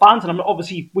are with the fans. And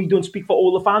obviously, we don't speak for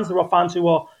all the fans. There are fans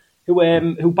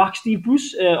who back Steve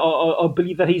Bruce or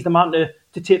believe that he's the man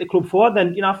to take the club forward.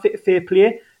 Then, you know, fair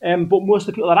play. But most of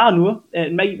the people that I know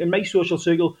in my social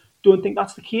circle don't think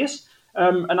that's the case.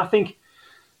 And I think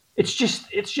it's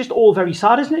just all very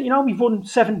sad, isn't it? You know, we've won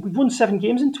 7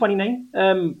 games in 29.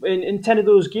 In 10 of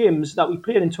those games that we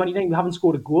played in 29, we haven't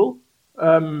scored a goal.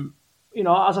 You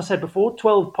know, as I said before,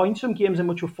 12 points from games in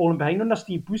which we're falling behind under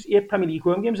Steve Bruce, 8 Premier League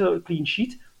home games without a clean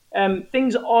sheet.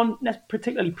 Things aren't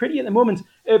particularly pretty at the moment,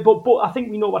 but I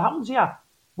think we know what happens here.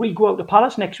 We go out to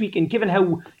Palace next week, and given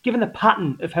the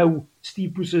pattern of how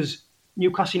Steve Bruce's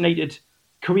Newcastle United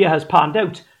career has panned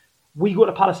out, we go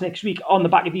to Palace next week on the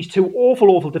back of these 2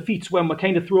 awful defeats, when we're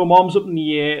kind of throwing arms up in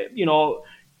the air, you know,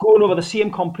 going over the same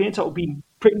complaints that we've been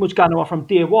pretty much going over from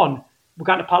day one. We're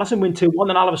going to Palace and win 2-1,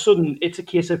 and all of a sudden it's a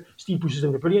case of Steve Bruce is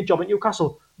doing a brilliant job at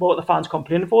Newcastle. But what the fans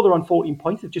complaining for, they're on 14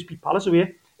 points, they've just beat Palace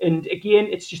away. And again,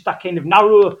 it's just that kind of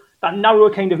narrow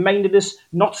kind of mindedness,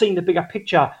 not seeing the bigger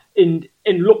picture, and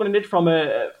looking at it from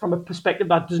a perspective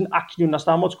that doesn't actually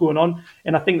understand what's going on.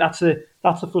 And I think that's the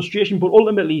frustration. But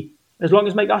ultimately, as long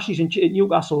as Mike Ashley's in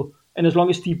Newcastle, and as long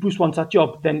as Steve Bruce wants that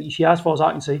job, then he's here as far as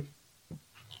I can see.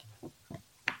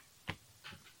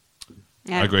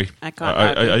 Yeah, I agree. I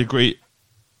agree.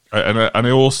 And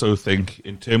I also think,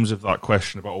 in terms of that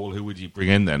question about, well, who would you bring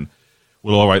in then?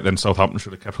 Well, all right, then Southampton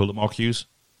should have kept hold of Mark Hughes.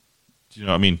 Do you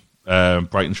know what I mean?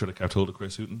 Brighton should have kept hold of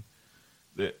Chris Hughton.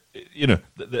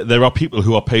 There are people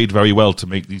who are paid very well to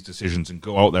make these decisions and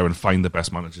go out there and find the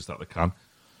best managers that they can.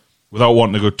 Without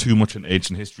wanting to go too much into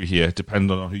ancient history here,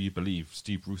 depending on who you believe,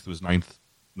 Steve Bruce was ninth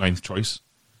choice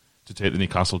to take the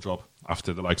Newcastle job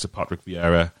after the likes of Patrick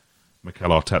Vieira, Mikel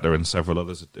Arteta, and several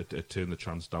others had turned the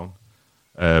chance down.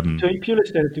 Tony Pulis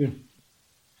started doing.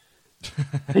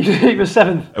 He was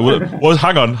 7th.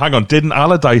 Hang on. Didn't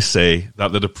Allardyce say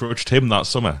that they'd approached him that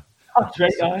summer? That's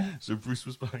right, guy. So Bruce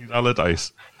was behind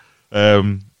Allardyce.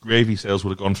 Gravy sales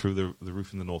would have gone through the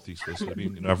roof in the northeast. So I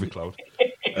mean, every cloud.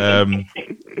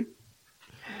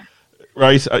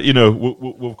 Right,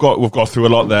 we've got through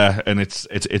a lot there, and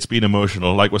it's been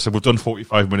emotional. Like we said, we've done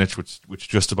 45 minutes, which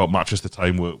just about matches the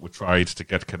time we tried to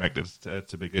get connected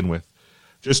to begin with.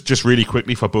 Just really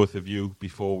quickly for both of you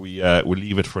before we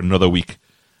leave it for another week.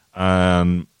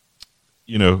 Charlotte,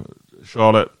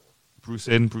 Bruce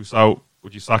in, Bruce out.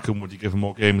 Would you sack him? Would you give him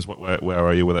more games? Where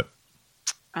are you with it?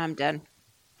 I'm done.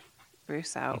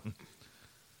 Bruce out.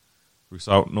 Bruce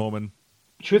out. Norman?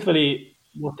 Truthfully,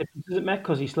 what difference does it make?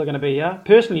 Because he's still going to be here.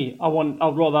 Personally,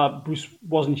 I'd rather Bruce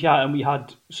wasn't here and we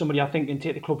had somebody I think can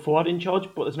take the club forward in charge,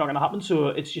 but it's not going to happen. So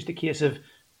it's just a case of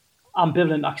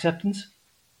ambivalent acceptance.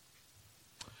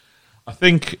 I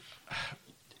think,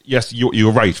 yes,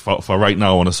 you're right. For right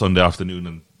now on a Sunday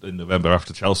afternoon in November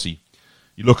after Chelsea,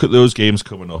 you look at those games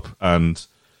coming up, and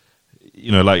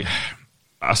like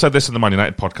I said this in the Man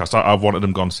United podcast, I've wanted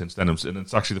him gone since then, and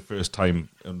it's actually the first time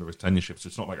under his tenureship. So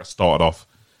it's not like I started off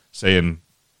saying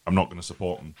I'm not going to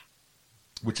support him,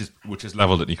 which is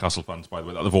levelled at Newcastle fans, by the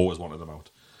way. That they've always wanted him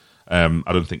out.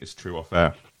 I don't think it's true or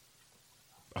fair.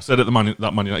 I said at that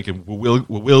Man United game, we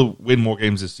will win more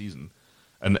games this season.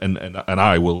 And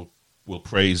I will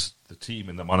praise the team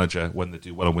and the manager when they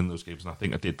do well and win those games. And I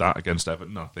think I did that against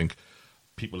Everton. I think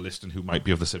people listening who might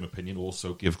be of the same opinion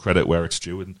also give credit where it's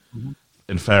due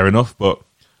and fair enough. But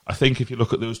I think if you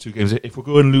look at those 2 games, if we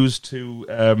go and lose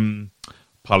to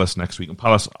Palace next week, and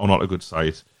Palace are not a good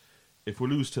side, if we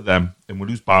lose to them and we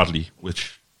lose badly,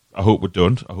 which I hope we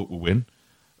don't, I hope we win.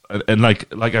 And like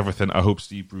everything, I hope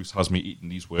Steve Bruce has me eating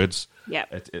these words. Yeah.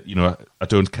 I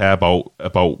don't care about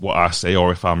what I say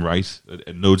or if I'm right.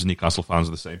 And loads of Newcastle fans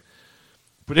are the same.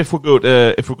 But if we go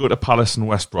to Palace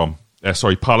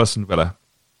and Palace and Villa,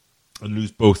 and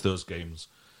lose both those games,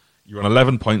 you're on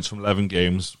 11 points from 11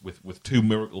 games, with 2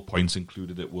 miracle points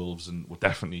included at Wolves, and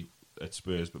definitely at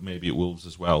Spurs, but maybe at Wolves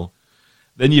as well.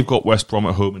 Then you've got West Brom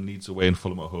at home and Leeds away and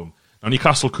Fulham at home. Now,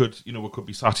 Newcastle could, we could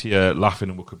be sat here laughing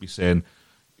and we could be saying,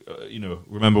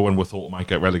 remember when we thought we might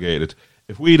get relegated?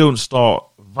 If we don't start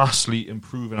vastly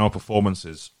improving our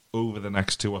performances over the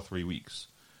next 2 or 3 weeks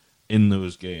in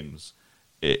those games,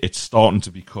 it's starting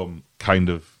to become kind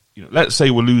of, let's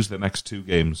say we lose the next 2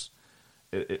 games.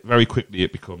 Very quickly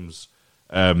it becomes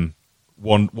 1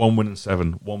 win in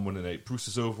 7, 1 win in 8.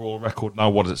 Bruce's overall record now,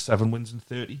 what is it, 7 wins in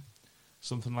 30?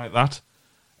 Something like that.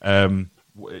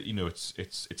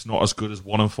 It's not as good as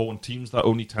 1 and 4, and teams that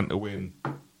only tend to win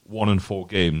 1 and 4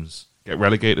 games get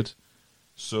relegated.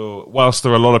 So whilst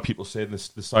there are a lot of people saying the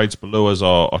sides below us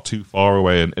are too far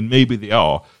away, and maybe they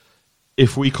are,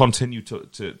 if we continue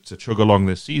to chug along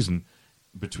this season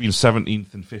between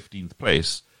 17th and 15th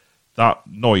place, that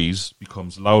noise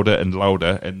becomes louder and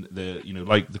louder. And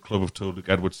like the club have told Luke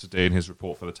Edwards today in his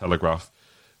report for the Telegraph,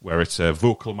 where it's a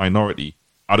vocal minority.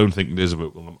 I don't think it is a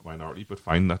vocal minority, but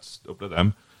fine, that's up to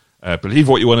them. Believe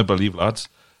what you want to believe, lads.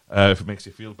 If it makes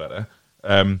you feel better,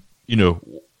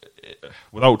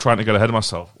 without trying to get ahead of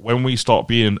myself, when we start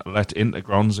being let into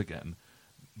grounds again,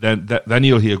 then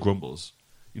you'll hear grumbles.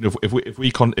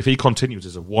 If he continues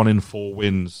as a 1 in 4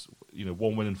 wins,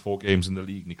 1 win in 4 games in the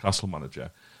league, Newcastle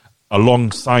manager,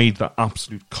 alongside the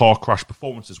absolute car crash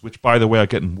performances, which by the way are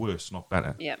getting worse, not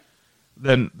better. Yeah.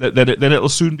 Then it'll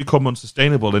soon become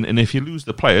unsustainable. And if you lose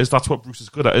the players, that's what Bruce is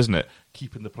good at, isn't it?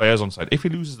 Keeping the players on side. If he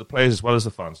loses the players as well as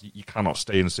the fans, you cannot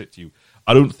stay in situ.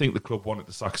 I don't think the club wanted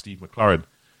to sack Steve McLaren.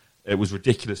 It was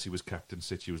ridiculous he was kept in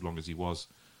situ as long as he was.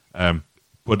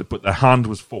 But the hand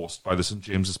was forced by the St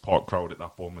James's Park crowd at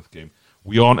that Bournemouth game.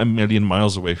 We aren't a million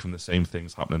miles away from the same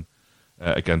things happening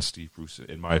against Steve Bruce,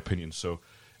 in my opinion. So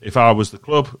if I was the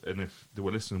club, and if they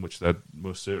were listening, which they're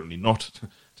most certainly not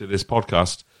to this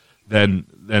podcast, then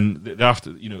they have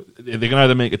to, they can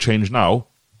either make a change now,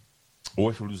 or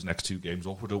if we lose the next 2 games,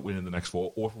 or if we don't win in the next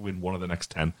 4, or if we win 1 of the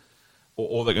next 10,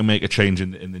 or they can make a change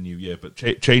in the new year. But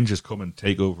changes come and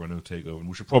take over and no take over, and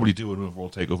we should probably do an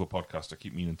overall takeover podcast. I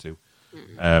keep meaning to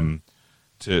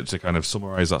kind of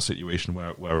summarise that situation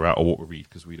where we're at or what we read,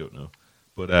 because we don't know.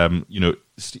 But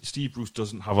Steve Bruce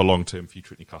doesn't have a long-term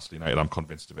future at Newcastle United. I'm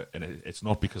convinced of it, and it's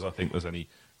not because I think there's any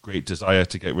great desire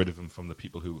to get rid of him from the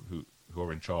people who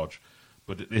are in charge.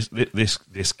 But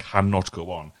this cannot go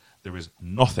on. There is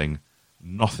nothing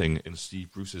in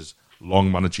Steve Bruce's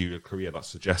long managerial career that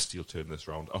suggests he'll turn this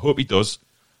round. I hope he does,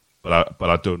 but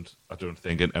I don't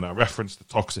think. And I referenced the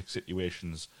toxic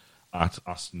situations at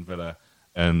Aston Villa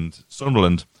and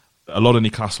Sunderland. A lot of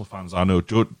Newcastle fans I know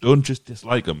don't just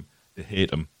dislike him; they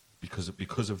hate him because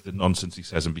of the nonsense he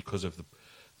says and because of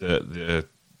the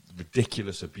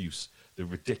ridiculous abuse, the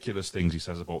ridiculous things he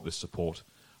says about this support.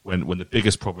 When the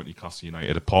biggest problem at Newcastle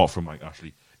United, apart from Mike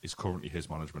Ashley, is currently his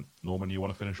management. Norman, you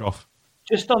want to finish off?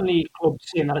 Just on the club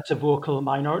saying that it's a vocal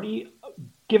minority,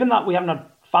 given that we haven't had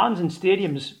fans in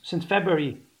stadiums since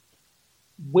February,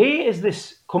 where is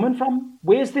this coming from?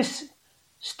 Where's this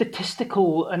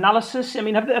statistical analysis? I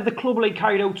mean, have the club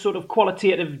carried out sort of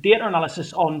qualitative data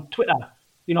analysis on Twitter?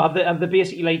 Have they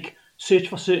basically searched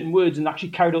for certain words and actually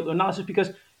carried out the analysis? Because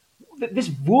this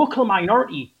vocal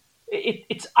minority,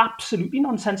 it's absolutely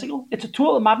nonsensical. It's a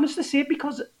total madness to say it,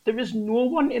 because there is no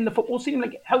one in the football stadium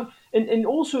and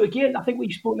also again, I think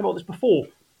we've spoken about this before.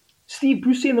 Steve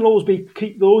Bruce saying there'll always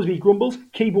be grumbles,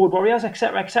 keyboard warriors,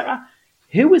 etc., etc.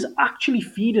 Who is actually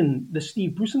feeding the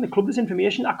Steve Bruce and the club this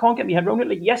information? I can't get my head around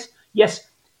it. Yes,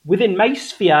 within my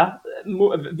sphere,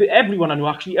 everyone I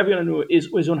know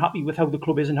is unhappy with how the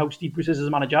club is and how Steve Bruce is as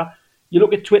a manager. You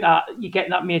look at Twitter, you're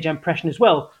getting that major impression as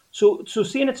well. So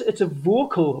saying it's a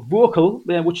vocal,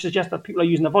 which suggests that people are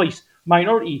using a voice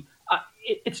minority,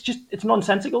 it's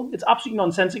nonsensical. It's absolutely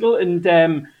nonsensical, and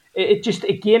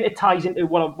it ties into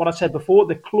what I said before.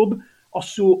 The club are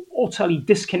so utterly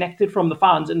disconnected from the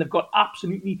fans, and they've got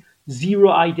absolutely zero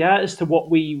idea as to what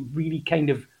we really kind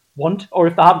of want, or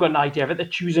if they have got an idea of it, they're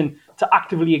choosing to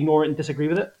actively ignore it and disagree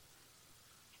with it.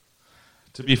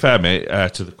 To be fair, mate,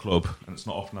 to the club, and it's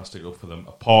not often I stick up for them,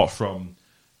 apart from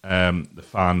the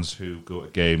fans who go to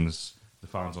games, the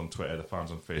fans on Twitter, the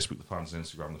fans on Facebook, the fans on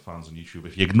Instagram, the fans on YouTube.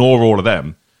 If you ignore all of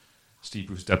them, Steve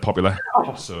Bruce is dead popular.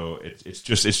 So it's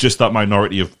just that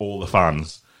minority of all the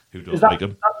fans who don't like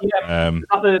him. Is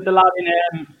that the lad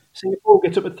in Singapore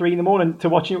gets up at 3 a.m. to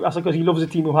watch Newcastle because he loves a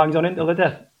team who hangs on until they're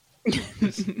dead?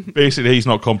 Basically, he's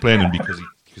not complaining because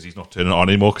he's not turning it on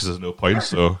anymore because there's no point.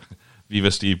 So, viva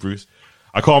Steve Bruce.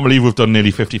 I can't believe we've done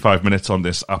nearly 55 minutes on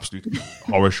this absolute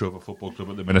horror show of a football club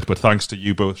at the minute, but thanks to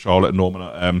you both, Charlotte and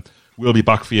Norman. We'll be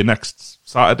back for you next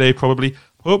Saturday, probably,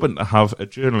 hoping to have a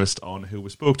journalist on who we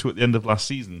spoke to at the end of last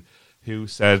season who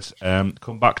said,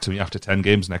 come back to me after 10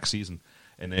 games next season.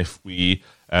 and if we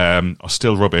are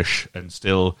still rubbish and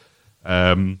still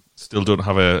don't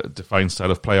have a defined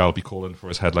style of play, I'll be calling for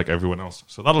his head like everyone else.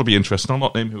 So that'll be interesting. I'll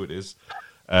not name who it is.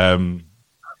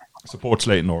 Supports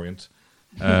Leyton Orient.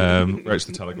 Writes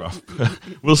the Telegraph.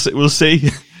 We'll see.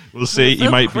 He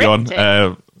might be on.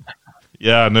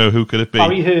 Yeah, no. Who could it be?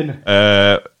 Barry Hearn.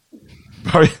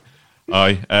 Barry.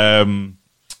 Aye.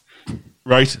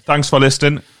 Right. Thanks for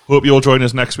listening. Hope you'll join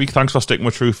us next week. Thanks for sticking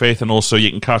with True Faith, and also you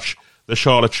can catch the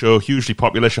Charlotte Show, hugely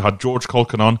popular. She had George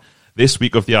Culkin on this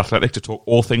week of The Athletic to talk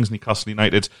all things Newcastle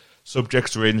United.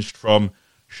 Subjects ranged from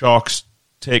sharks,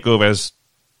 takeovers,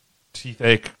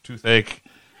 toothache,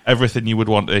 everything you would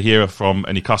want to hear from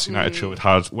a Newcastle United show it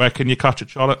has. Where can you catch it,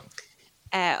 Charlotte?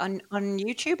 On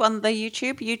YouTube, on the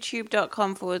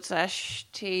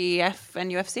youtube.com/TF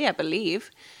and UFC, I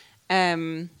believe.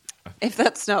 If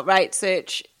that's not right,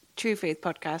 search True Faith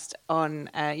Podcast on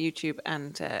YouTube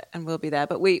and we'll be there.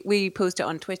 But we post it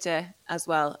on Twitter as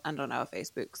well and on our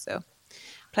Facebook, so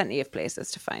plenty of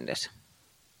places to find it.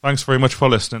 Thanks very much for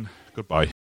listening.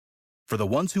 Goodbye. For the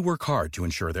ones who work hard to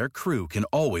ensure their crew can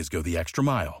always go the extra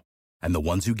mile, and the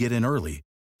ones who get in early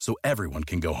so everyone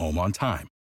can go home on time,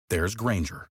 there's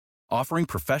Grainger, offering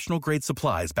professional-grade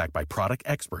supplies backed by product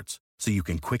experts so you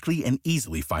can quickly and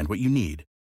easily find what you need.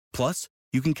 Plus,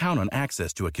 you can count on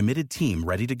access to a committed team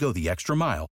ready to go the extra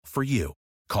mile for you.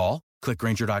 Call, click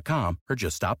Grainger.com, or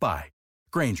just stop by.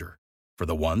 Grainger, for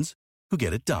the ones who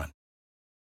get it done.